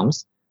becomes,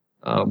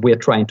 we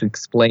are trying to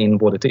explain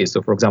what it is.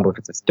 So, for example, if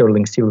it's a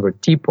sterling silver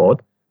teapot,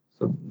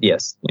 so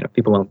yes,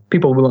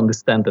 people will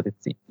understand that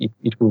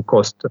it will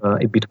cost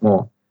a bit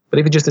more. But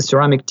if it's just a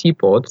ceramic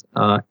teapot,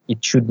 it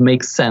should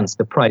make sense.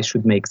 The price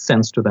should make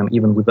sense to them,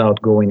 even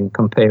without going and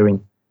comparing,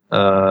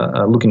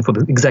 looking for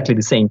exactly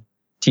the same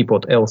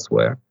teapot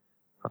elsewhere.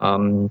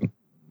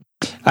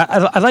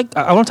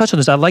 I want to touch on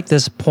this. I like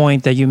this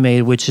point that you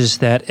made, which is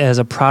that as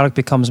a product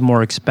becomes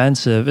more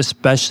expensive,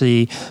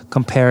 especially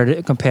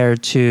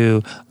compared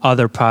to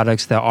other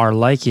products that are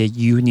like it,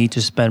 you need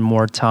to spend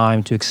more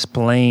time to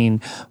explain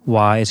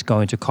why it's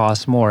going to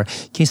cost more.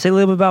 Can you say a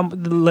little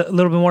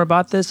bit more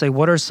about this? Like,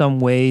 what are some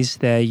ways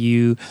that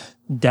you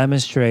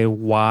demonstrate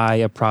why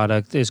a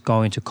product is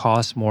going to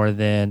cost more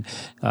than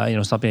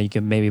something that you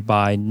can maybe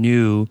buy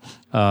new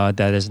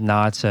that is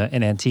not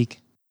an antique?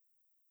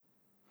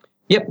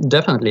 Yep,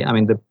 definitely. I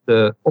mean,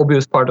 the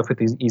obvious part of it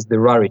is the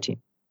rarity.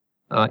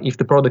 If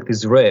the product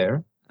is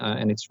rare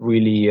and it's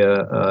really,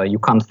 you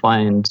can't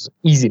find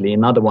easily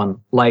another one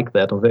like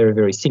that or very,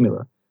 very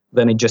similar,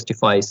 then it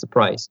justifies the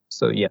price.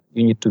 So yeah,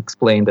 you need to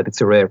explain that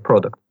it's a rare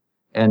product.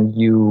 And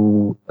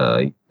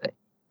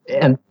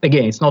and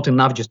again, it's not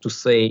enough just to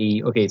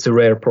say, okay, it's a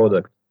rare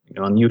product,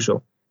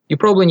 unusual. You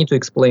probably need to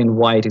explain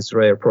why it is a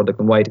rare product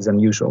and why it is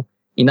unusual.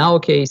 In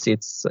our case,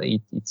 it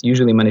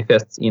usually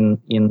manifests in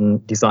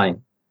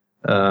design.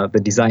 The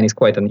design is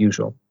quite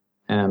unusual,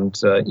 and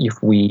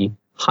if we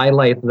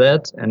highlight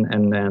that,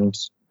 and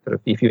sort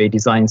of if you're a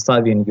design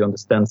savvy and you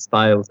understand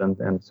styles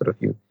and sort of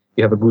you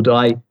have a good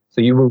eye, so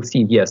you will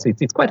see, yes,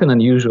 it's quite an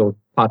unusual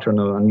pattern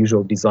or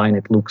unusual design.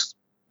 It looks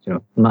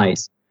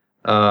nice.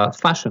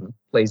 Fashion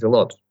plays a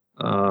lot.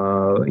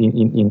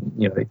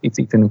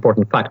 It's an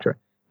important factor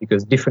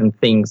because different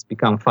things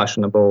become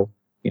fashionable,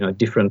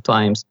 different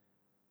times,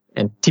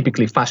 and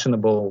typically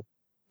fashionable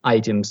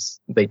items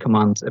they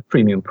command a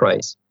premium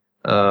price.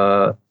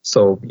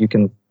 So you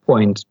can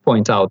point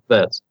out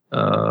that.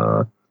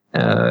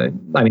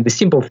 I mean, the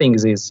simple thing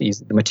is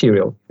the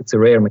material. It's a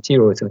rare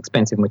material. It's an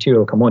expensive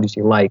material,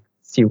 commodity like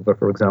silver,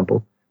 for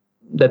example.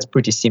 That's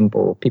pretty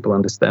simple. People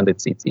understand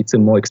it's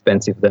more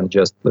expensive than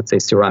just, let's say,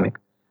 ceramic.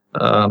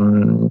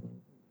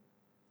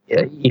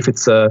 If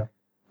it's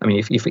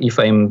if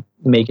I'm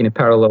making a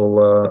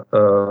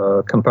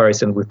parallel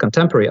comparison with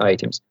contemporary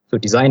items, so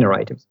designer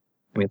items,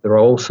 I mean, there are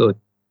also,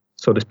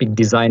 so to speak,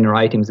 designer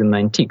items in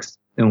antiques.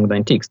 With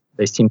antiques,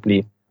 they're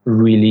simply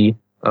really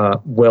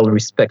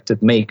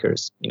well-respected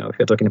makers. If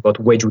you're talking about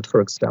Wedgwood, for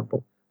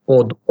example,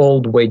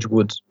 old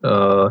Wedgwood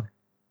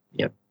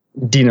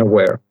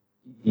dinnerware,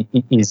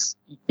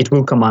 it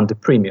will command a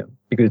premium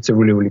because it's a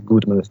really, really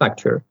good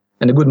manufacturer.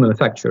 And a good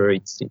manufacturer,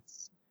 it's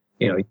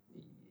a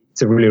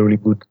really, really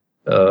good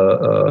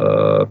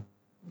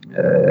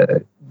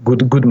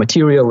good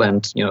material,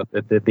 and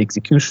the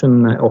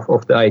execution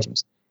of the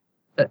items.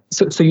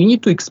 So you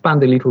need to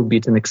expand a little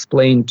bit and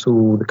explain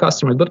to the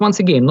customers, but once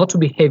again, not to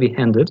be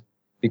heavy-handed,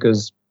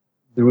 because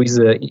there is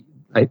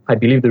I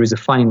believe there is a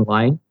fine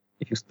line.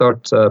 If you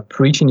start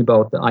preaching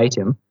about the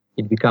item,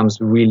 it becomes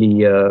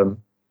really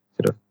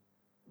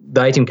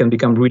the item can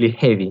become really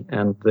heavy,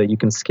 and you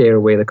can scare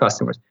away the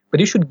customers. But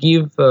you should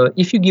give,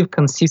 if you give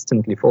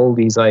consistently for all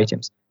these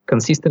items,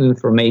 consistent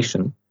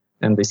information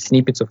and the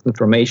snippets of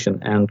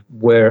information, and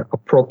where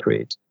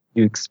appropriate,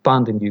 you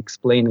expand and you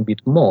explain a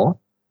bit more,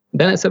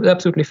 then it's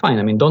absolutely fine.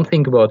 I mean, don't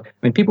think about,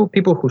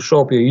 people who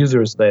shop, your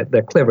users,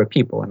 they're clever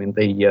people. I mean,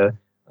 they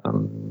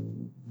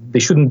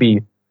shouldn't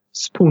be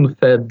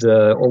spoon-fed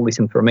all this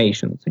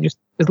information. So just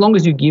as long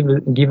as you give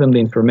them the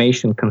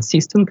information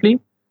consistently,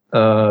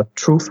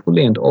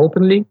 truthfully and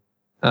openly,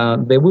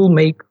 they will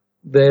make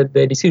their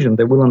decision.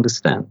 They will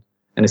understand,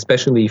 and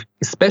especially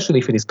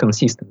if it is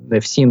consistent.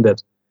 They've seen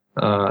that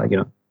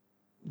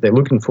they're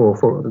looking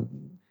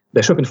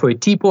they're shopping for a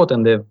teapot,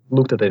 and they've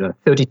looked at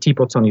 30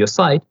 teapots on your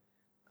site.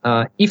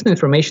 If the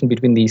information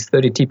between these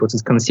 30 teapots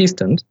is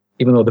consistent,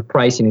 even though the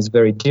pricing is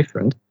very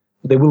different,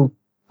 they will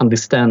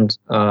understand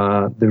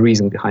the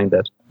reason behind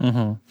that.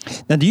 Mm-hmm.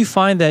 Now, do you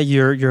find that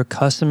your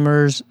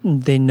customers,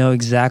 they know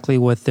exactly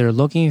what they're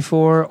looking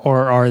for,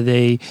 or are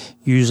they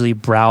usually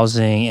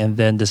browsing and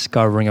then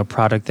discovering a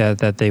product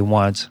that they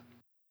want?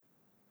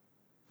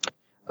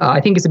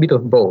 I think it's a bit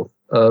of both.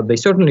 They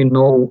certainly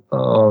know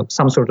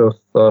some sort of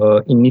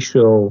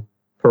initial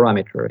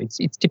parameter.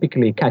 It's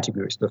typically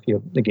categories of,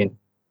 again,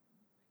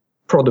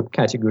 product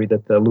category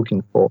that they're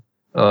looking for.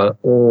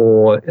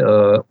 Or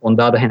on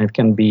the other hand, it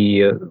can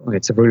be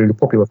it's a really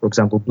popular, for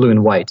example, blue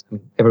and white. I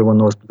mean, everyone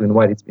knows blue and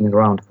white. It's been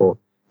around for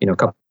a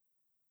couple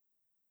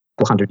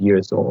hundred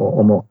years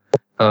or more.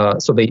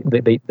 So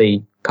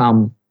they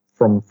come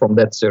from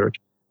that search.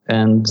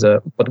 And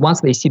but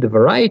once they see the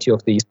variety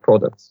of these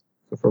products,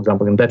 so for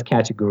example, in that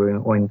category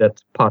or in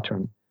that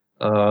pattern,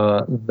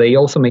 they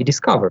also may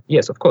discover.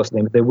 Yes, of course,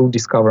 they will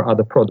discover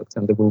other products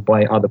and they will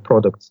buy other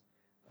products.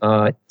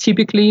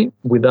 Typically,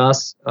 with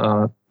us,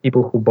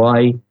 people who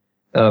buy,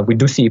 we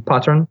do see a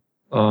pattern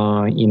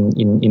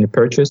in a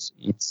purchase.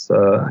 It's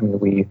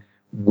we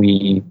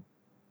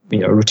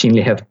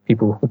routinely have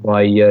people who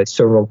buy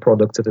several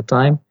products at a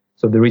time.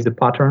 So there is a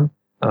pattern.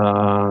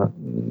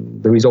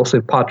 There is also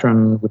a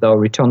pattern with our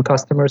return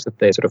customers that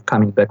they're sort of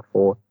coming back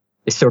for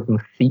a certain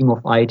theme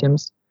of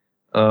items.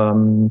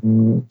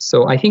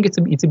 So I think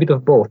it's a bit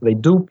of both.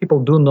 People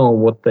do know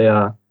what they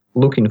are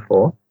looking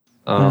for.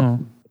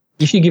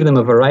 If you give them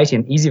a variety,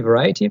 an easy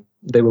variety,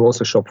 they will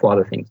also shop for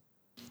other things.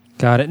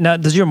 Got it. Now,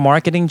 does your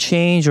marketing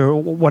change, or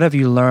what have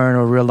you learned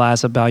or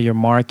realized about your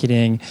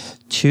marketing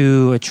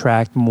to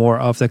attract more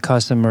of the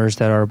customers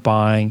that are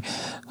buying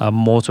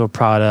multiple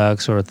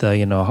products, or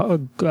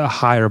the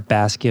higher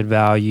basket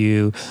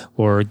value,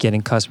 or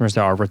getting customers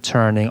that are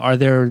returning? Are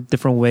there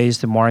different ways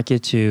to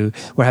market to,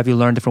 or have you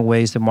learned different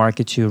ways to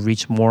market to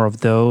reach more of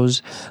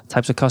those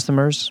types of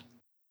customers?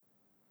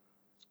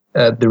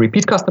 The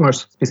repeat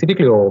customers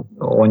specifically, or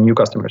new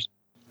customers?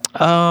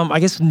 I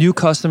guess new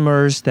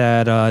customers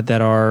that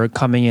are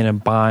coming in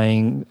and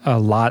buying a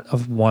lot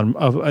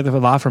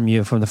from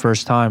you from the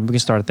first time. We can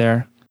start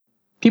there.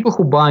 People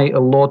who buy a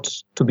lot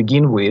to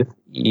begin with,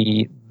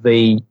 they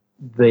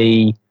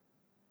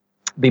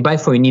buy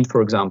for a need.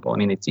 For example, I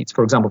mean, it's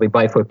for example, they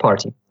buy for a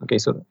party. Okay,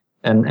 so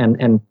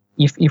and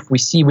if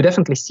we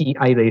definitely see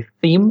either a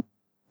theme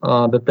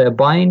that they're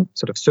buying,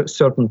 sort of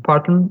certain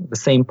pattern, the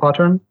same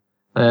pattern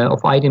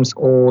of items,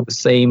 or the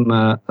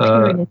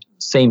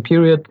same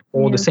period,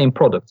 or the same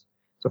product.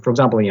 So, for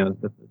example,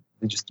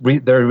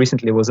 very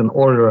recently was an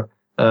order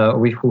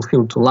we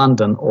fulfilled to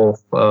London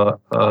of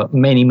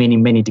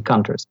many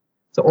decanters.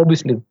 So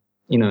obviously,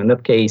 in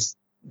that case,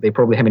 they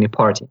probably having a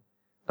party.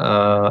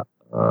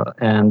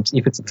 And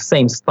if it's the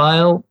same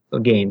style,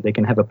 again, they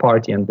can have a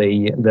party and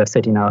they're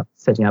setting up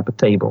a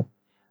table.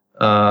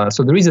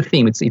 So there is a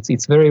theme.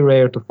 It's very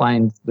rare to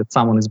find that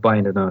someone is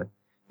buying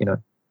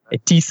a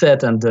tea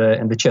set and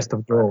the chest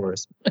of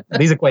drawers.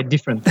 These are quite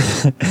different.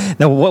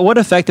 Now, what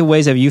effective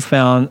ways have you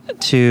found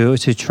to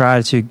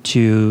try to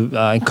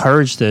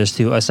encourage this,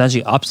 to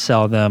essentially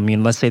upsell them? I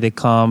mean, let's say they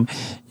come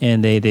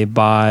and they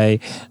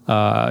buy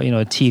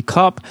a tea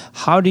cup.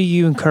 How do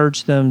you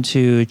encourage them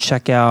to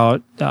check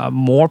out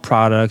more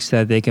products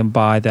that they can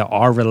buy that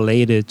are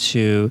related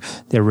to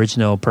the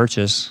original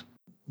purchase?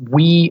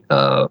 We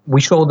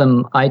show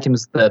them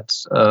items that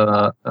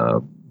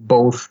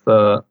both.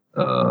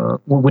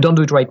 We don't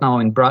do it right now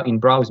in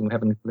browsing. We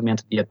haven't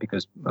implemented it yet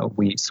because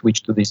we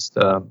switched to this.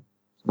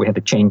 We had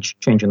a change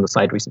in the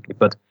site recently.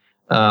 But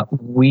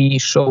we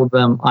show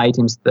them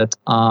items that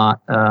are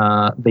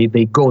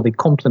they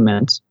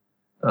complement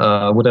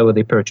whatever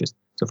they purchased.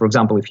 So, for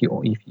example, if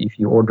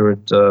you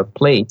ordered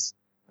plates,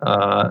 there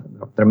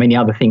are many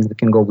other things that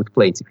can go with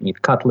plates. If you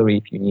need cutlery,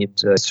 if you need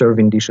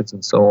serving dishes,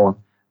 and so on.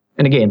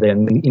 And again, they're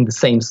in the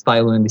same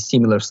style and in the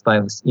similar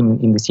styles,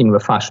 in the similar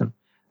fashion.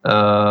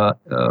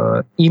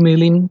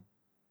 Emailing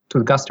to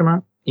the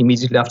customer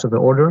immediately after the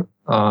order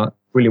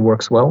really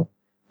works well,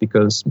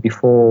 because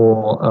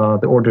before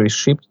the order is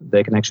shipped,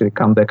 they can actually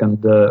come back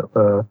and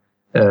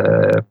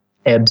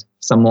add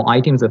some more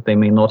items that they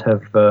may not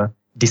have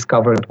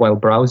discovered while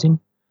browsing.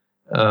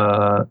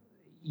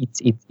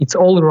 It's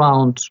all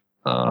around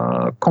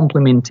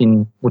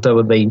complementing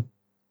whatever they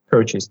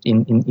purchased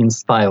in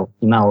style,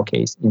 in our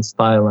case, in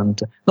style,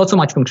 and not so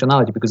much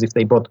functionality, because if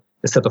they bought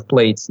a set of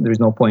plates, there is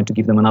no point to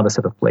give them another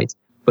set of plates,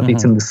 but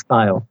it's in the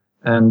style.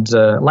 And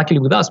luckily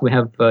with us, we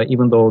have,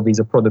 even though these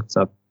products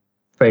are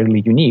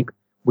fairly unique,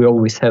 we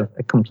always have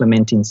a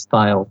complementing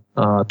style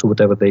to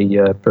whatever they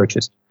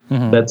purchased.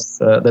 That's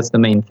the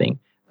main thing.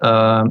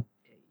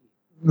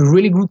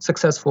 Really good,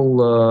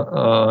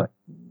 successful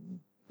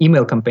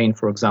email campaign,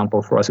 for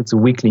example, for us, it's a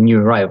weekly new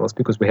arrivals,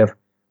 because we have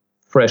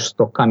fresh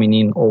stock coming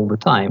in all the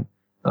time.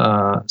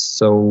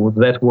 So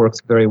that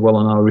works very well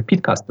on our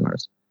repeat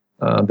customers.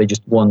 They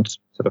just want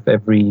sort of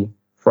every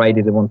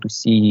Friday, they want to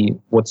see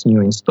what's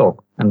new in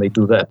stock, and they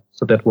do that.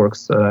 So that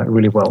works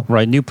really well.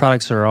 Right. New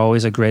products are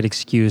always a great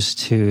excuse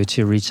to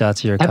reach out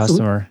to your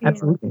customer.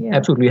 Absolutely.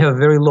 We have a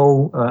very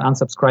low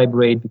unsubscribe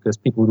rate, because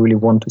people really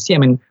want to see. I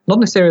mean, not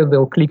necessarily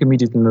they'll click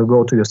immediately and they'll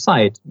go to your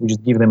site. We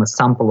just give them a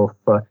sample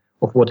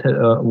of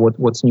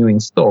what's new in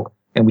stock,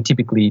 and we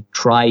typically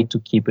try to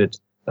keep it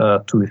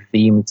to a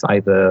theme. It's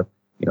either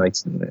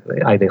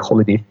a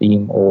holiday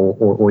theme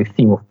or a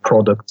theme of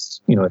products,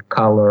 a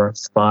color,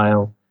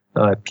 style,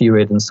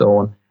 period, and so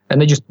on.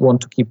 And they just want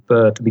to keep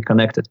to be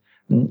connected.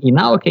 In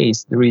our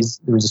case, there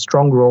is a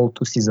strong role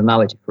to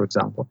seasonality, for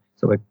example.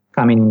 So we're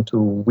coming into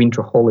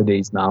winter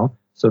holidays now.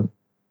 So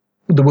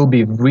there will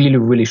be really,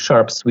 really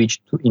sharp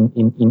switch to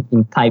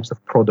in types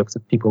of products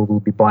that people will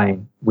be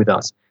buying with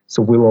us.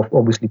 So we'll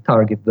obviously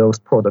target those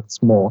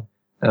products more.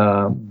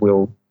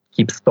 We'll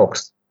keep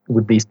stocks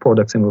with these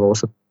products, and we'll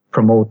also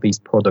promote these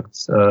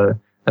products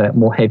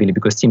more heavily,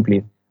 because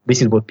simply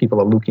this is what people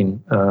are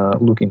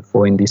looking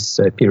for in this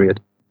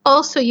period.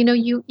 Also,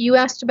 you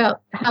asked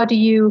about how do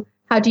you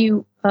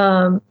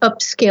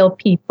upscale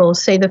people,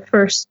 say the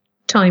first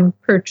time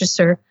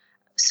purchaser,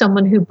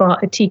 someone who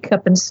bought a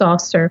teacup and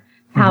saucer.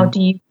 How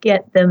do you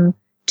get them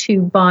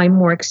to buy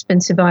more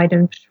expensive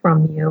items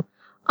from you?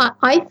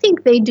 I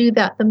think they do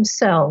that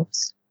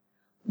themselves,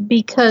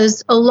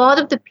 because a lot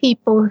of the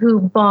people who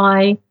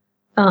buy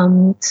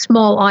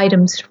small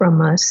items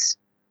from us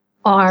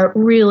are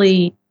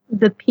really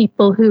the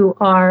people who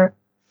are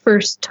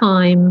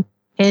first-time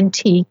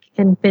antique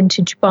and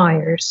vintage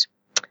buyers,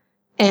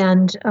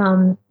 and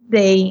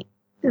they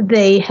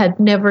had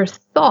never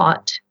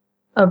thought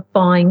of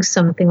buying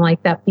something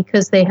like that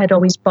because they had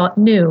always bought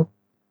new.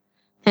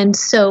 And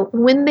so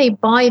when they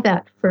buy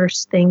that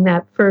first thing,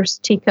 that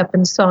first teacup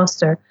and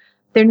saucer,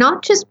 they're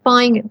not just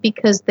buying it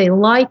because they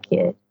like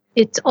it.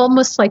 It's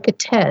almost like a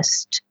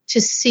test to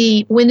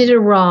see when it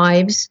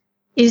arrives,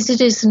 is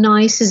it as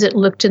nice as it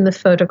looked in the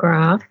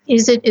photograph?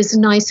 Is it as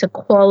nice a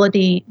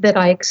quality that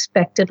I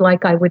expected,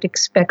 like I would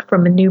expect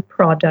from a new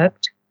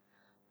product?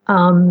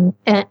 And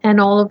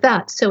all of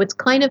that. So it's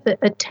kind of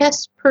a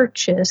test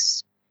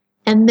purchase.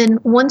 And then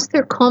once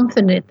they're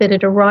confident that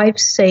it arrived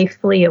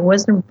safely, it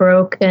wasn't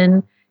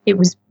broken, it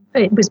was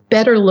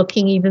better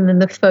looking even than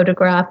the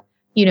photograph.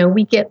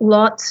 We get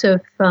lots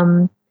of,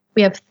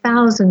 we have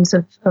thousands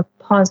of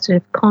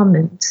positive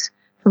comments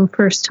from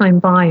first-time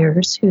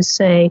buyers who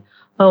say,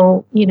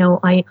 oh,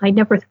 I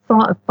never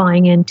thought of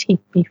buying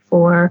antique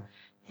before,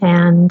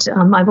 and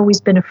I've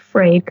always been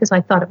afraid because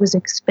I thought it was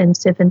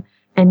expensive, and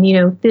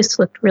this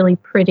looked really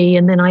pretty,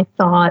 and then I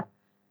thought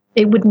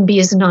it wouldn't be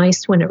as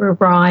nice when it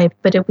arrived,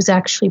 but it was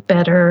actually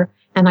better,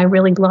 and I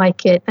really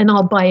like it, and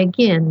I'll buy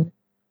again.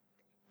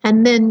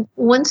 And then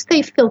once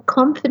they feel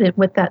confident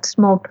with that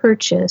small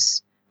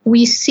purchase,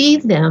 we see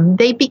them,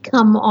 they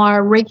become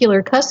our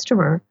regular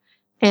customer,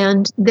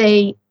 and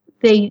they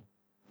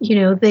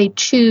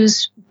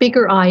choose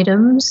bigger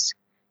items,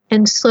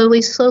 and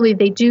slowly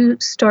they do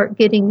start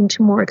getting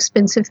into more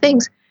expensive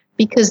things,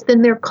 because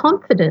then they're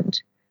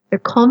confident. They're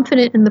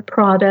confident in the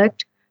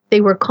product. They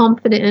were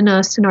confident in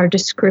us and our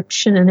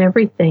description and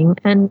everything.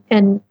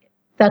 And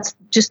that's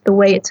just the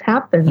way it's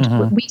happened.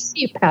 We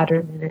see a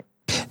pattern in it.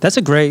 That's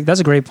a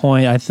great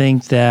point. I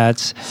think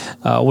that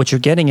what you're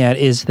getting at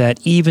is that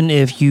even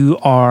if you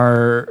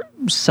are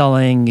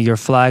selling your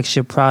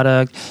flagship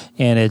product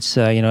and it's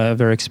a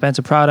very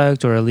expensive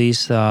product, or at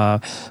least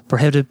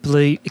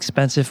prohibitively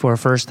expensive for a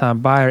first-time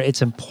buyer,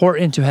 it's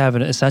important to have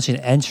essentially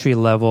an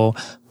entry-level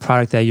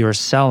product that you're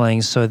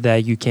selling, so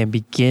that you can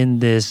begin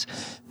this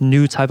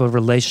new type of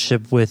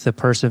relationship with the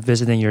person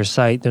visiting your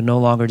site. They're no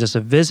longer just a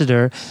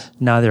visitor.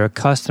 Now they're a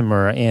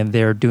customer, and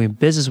they're doing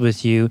business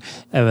with you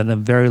in a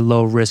very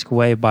low risk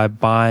way by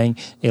buying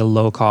a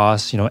low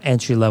cost,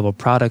 entry-level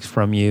product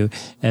from you.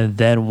 And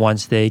then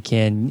once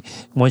you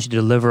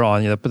deliver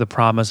on the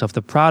promise of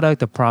the product,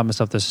 the promise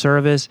of the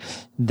service,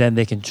 then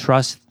they can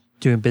trust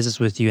doing business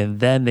with you, and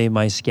then they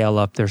might scale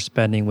up their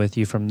spending with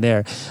you from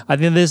there. I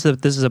think this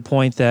is a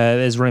point that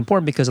is really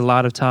important, because a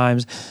lot of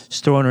times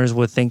store owners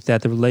would think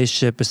that the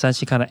relationship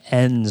essentially kind of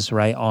ends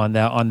right on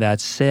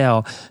that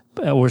sale,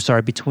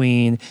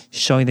 between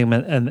showing them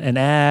an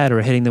ad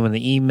or hitting them with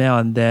an email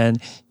and then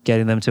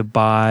getting them to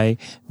buy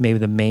maybe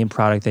the main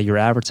product that you're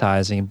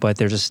advertising. But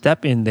there's a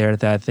step in there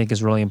that I think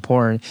is really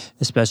important,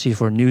 especially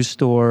for new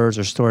stores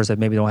or stores that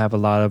maybe don't have a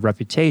lot of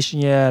reputation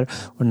yet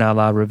or not a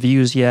lot of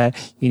reviews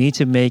yet. You need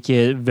to make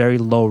it very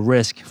low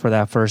risk for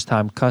that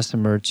first-time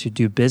customer to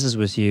do business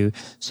with you,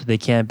 so they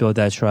can build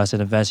that trust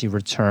and eventually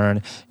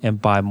return and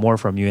buy more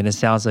from you. And it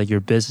sounds like your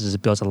business is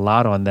built a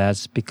lot on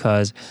that,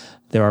 because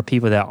there are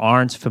people that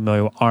aren't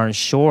familiar, aren't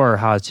sure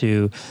how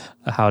to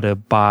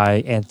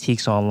buy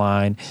antiques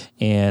online,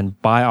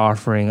 and by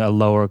offering a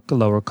lower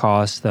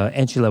cost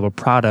entry level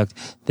product,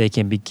 they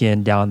can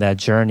begin down that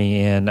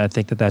journey. And I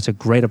think that that's a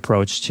great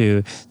approach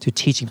to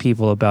teaching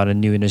people about a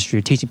new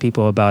industry, teaching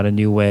people about a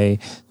new way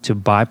to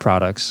buy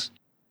products.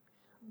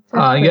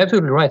 You're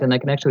absolutely right, and I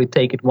can actually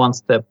take it one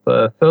step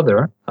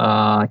further.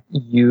 When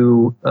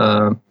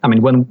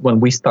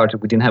we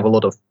started, we didn't have a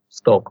lot of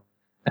stock.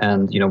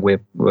 And, we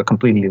were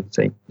completely, let's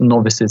say,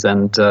 novices,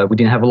 and we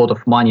didn't have a lot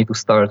of money to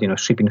start,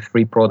 shipping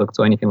free products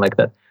or anything like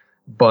that.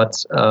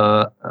 But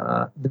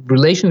the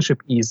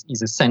relationship is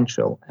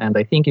essential. And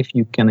I think if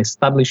you can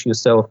establish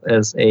yourself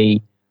as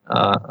an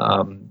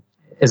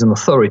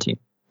authority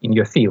in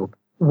your field,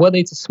 whether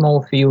it's a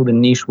small field, a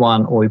niche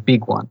one, or a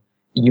big one,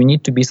 you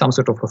need to be some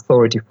sort of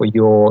authority for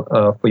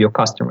your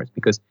customers.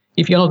 Because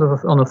if you're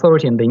not an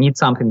authority and they need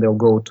something, they'll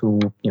go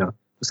to,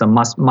 some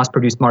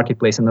mass-produced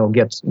marketplace, and they'll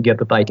get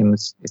that item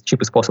as cheap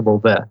as possible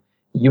there.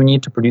 You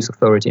need to produce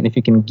authority, and if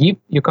you can give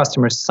your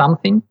customers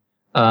something,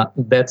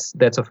 that's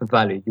of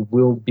value. You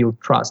will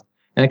build trust.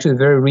 And actually,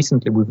 very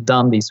recently, we've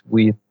done this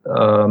with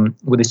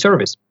a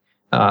service.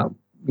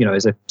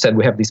 As I said,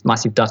 we have this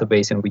massive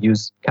database and we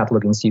use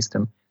cataloging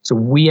system. So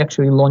we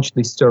actually launched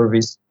this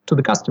service to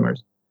the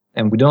customers,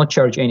 and we do not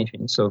charge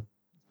anything. So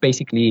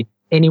basically,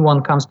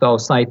 anyone comes to our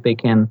site, they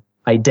can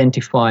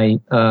identify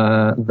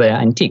their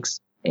antiques.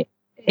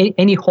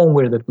 Any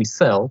homeware that we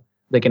sell,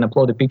 they can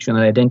upload a picture and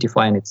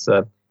identify, and it's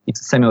a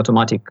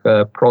semi-automatic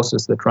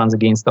process that runs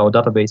against our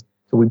database.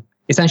 So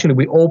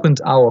we opened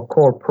our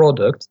core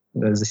product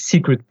as a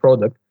secret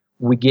product.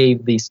 We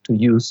gave this to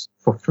use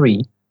for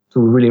free to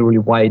a really, really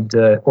wide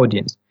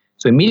audience.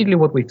 So immediately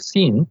what we've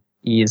seen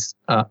is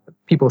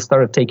people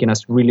started taking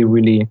us really,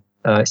 really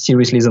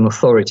seriously as an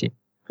authority.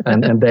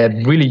 And they're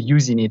really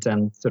using it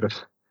and sort of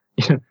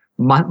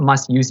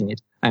mass using it.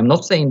 I'm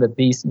not saying that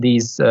these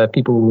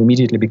people will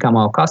immediately become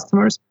our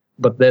customers,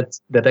 but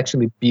that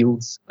actually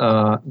builds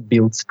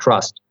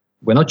trust.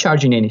 We're not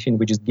charging anything.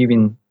 We're just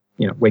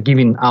we're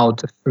giving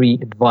out free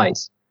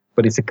advice,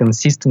 but it's a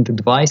consistent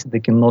advice that they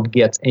cannot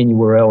get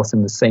anywhere else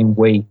in the same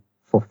way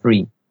for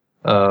free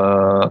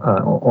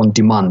on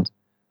demand.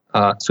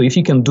 So if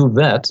you can do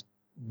that,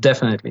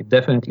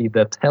 definitely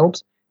that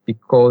helps,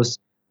 because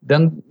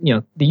then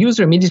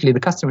the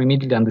customer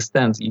immediately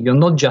understands you're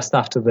not just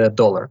after their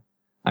dollar.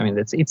 I mean,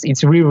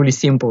 it's really, really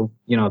simple,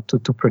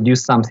 to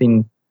produce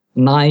something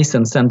nice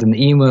and send an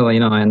email,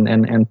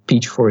 and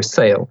pitch for a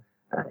sale.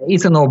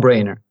 It's a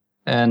no-brainer,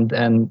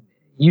 and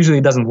usually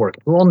it doesn't work.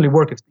 It will only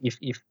work if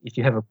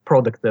you have a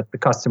product that the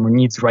customer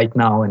needs right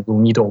now and will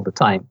need all the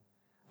time.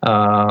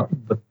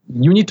 But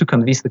you need to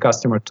convince the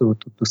customer to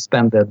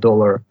spend their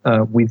dollar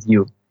with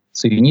you.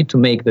 So you need to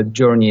make the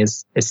journey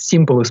as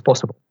simple as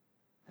possible.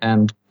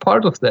 And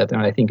part of that,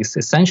 and I think it's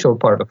essential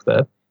part of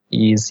that,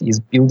 is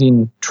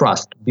building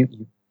trust.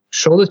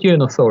 Show that you're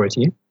an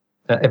authority,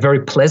 a very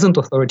pleasant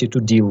authority to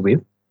deal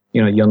with.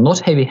 You're not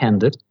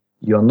heavy-handed.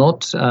 You're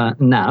not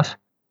naff.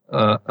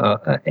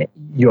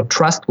 You're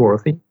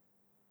trustworthy.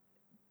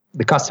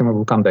 The customer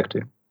will come back to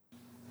you.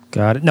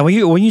 Got it. Now,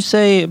 when you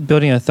say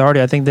building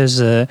authority, I think there's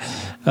a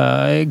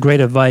great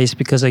advice,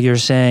 because like you're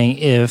saying,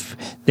 if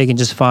they can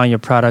just find your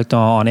product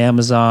on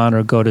Amazon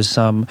or go to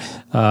some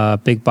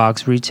big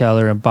box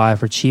retailer and buy it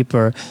for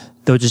cheaper,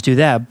 they'll just do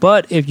that.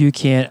 But if you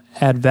can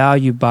add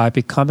value by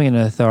becoming an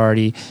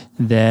authority,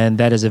 then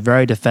that is a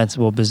very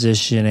defensible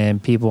position,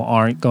 and people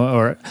or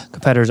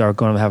competitors are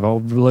going to have a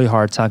really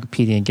hard time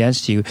competing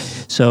against you.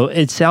 So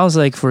it sounds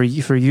like for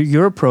you,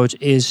 your approach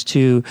is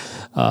to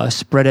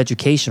spread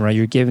education, right?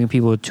 You're giving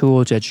people a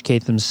tool to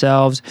educate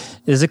themselves.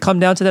 Does it come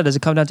down to that? Does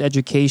it come down to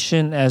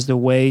education as the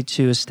way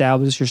to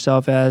establish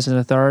yourself as an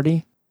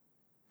authority?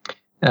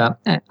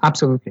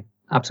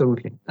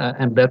 Absolutely.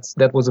 And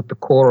that was at the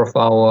core of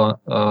our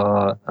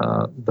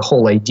the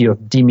whole idea of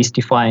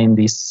demystifying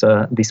this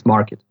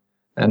market.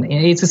 And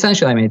it's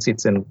essential. I mean,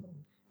 it's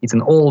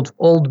an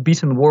old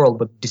beaten world,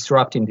 but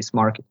disrupting this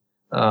market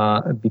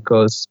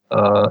because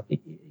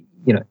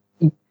you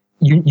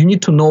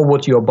need to know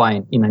what you're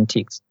buying in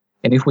antiques.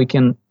 And if we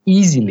can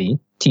easily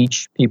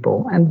teach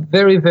people, and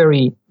very,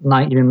 very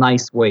in a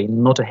nice way,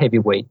 not a heavy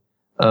way,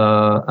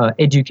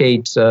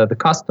 educate the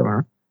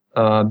customer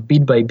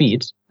bit by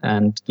bit,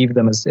 and give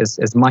them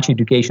as much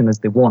education as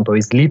they want, or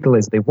as little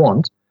as they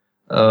want,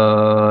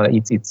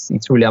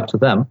 it's really up to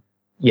them.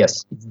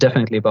 Yes, it's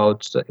definitely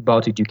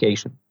about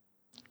education.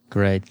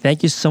 Great.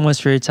 Thank you so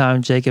much for your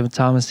time, Jakub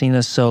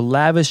Tomasina. So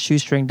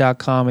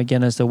lavishshoestring.com,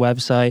 again, is the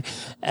website.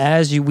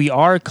 As we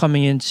are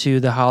coming into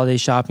the holiday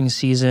shopping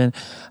season,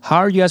 how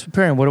are you guys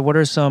preparing? What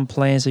are some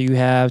plans that you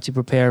have to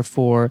prepare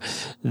for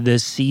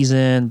this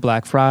season,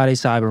 Black Friday,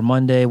 Cyber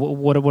Monday?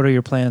 What are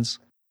your plans?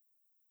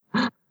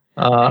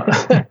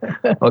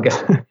 Okay.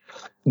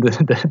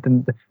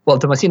 Well,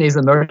 Tomasina is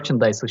a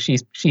merchandise, so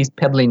she's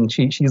peddling.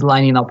 She's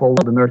lining up all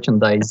the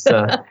merchandise.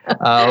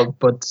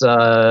 But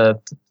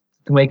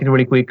to make it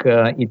really quick,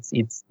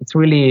 it's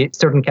really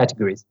certain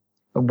categories.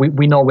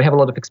 We know we have a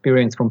lot of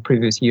experience from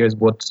previous years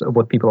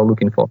what people are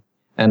looking for,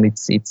 and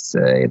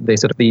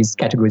these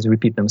categories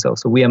repeat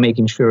themselves. So we are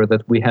making sure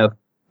that we have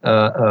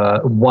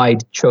a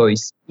wide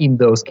choice in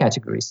those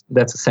categories.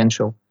 That's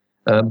essential,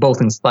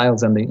 both in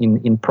styles and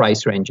in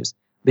price ranges.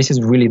 This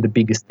is really the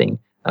biggest thing.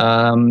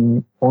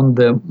 On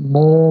the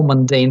more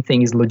mundane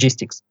thing is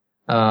logistics.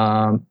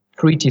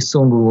 Pretty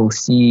soon we will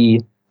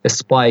see a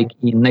spike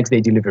in next day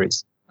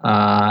deliveries.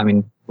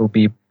 Will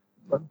be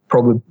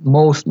probably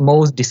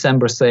most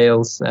December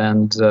sales,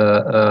 and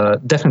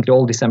definitely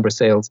all December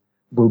sales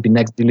will be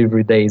next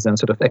delivery days and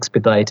sort of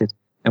expedited,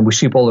 and we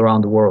ship all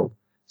around the world.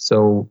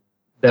 So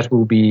that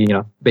will be,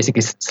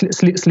 basically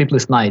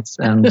sleepless nights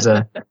and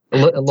a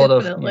lot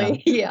of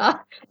yeah,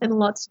 and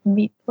lots of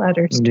meat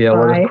platters. Yeah, a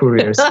lot of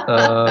couriers.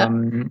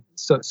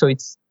 So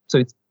it's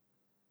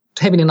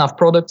having enough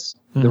products,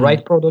 the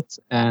right products,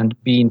 and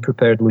being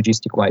prepared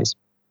logistic wise.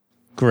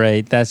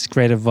 Great, that's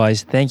great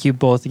advice. Thank you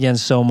both again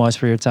so much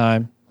for your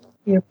time.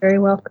 You're very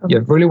welcome.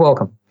 You're really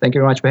welcome. Thank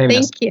you very much for having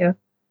us. Thank you.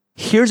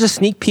 Here's a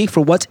sneak peek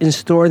for what's in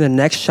store in the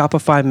next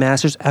Shopify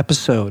Masters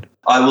episode.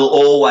 I will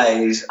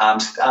always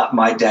start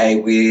my day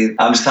with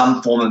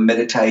some form of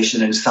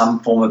meditation and some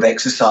form of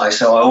exercise.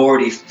 So I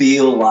already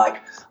feel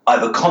like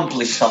I've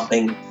accomplished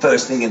something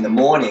first thing in the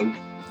morning.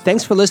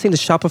 Thanks for listening to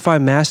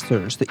Shopify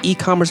Masters, the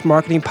e-commerce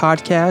marketing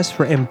podcast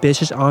for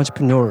ambitious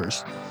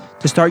entrepreneurs.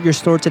 To start your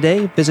store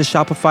today, visit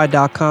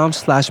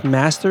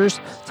shopify.com/masters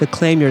to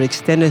claim your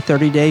extended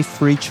 30-day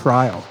free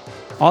trial.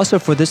 Also,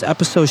 for this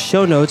episode's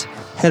show notes,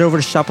 head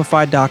over to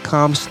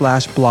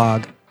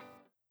shopify.com/blog.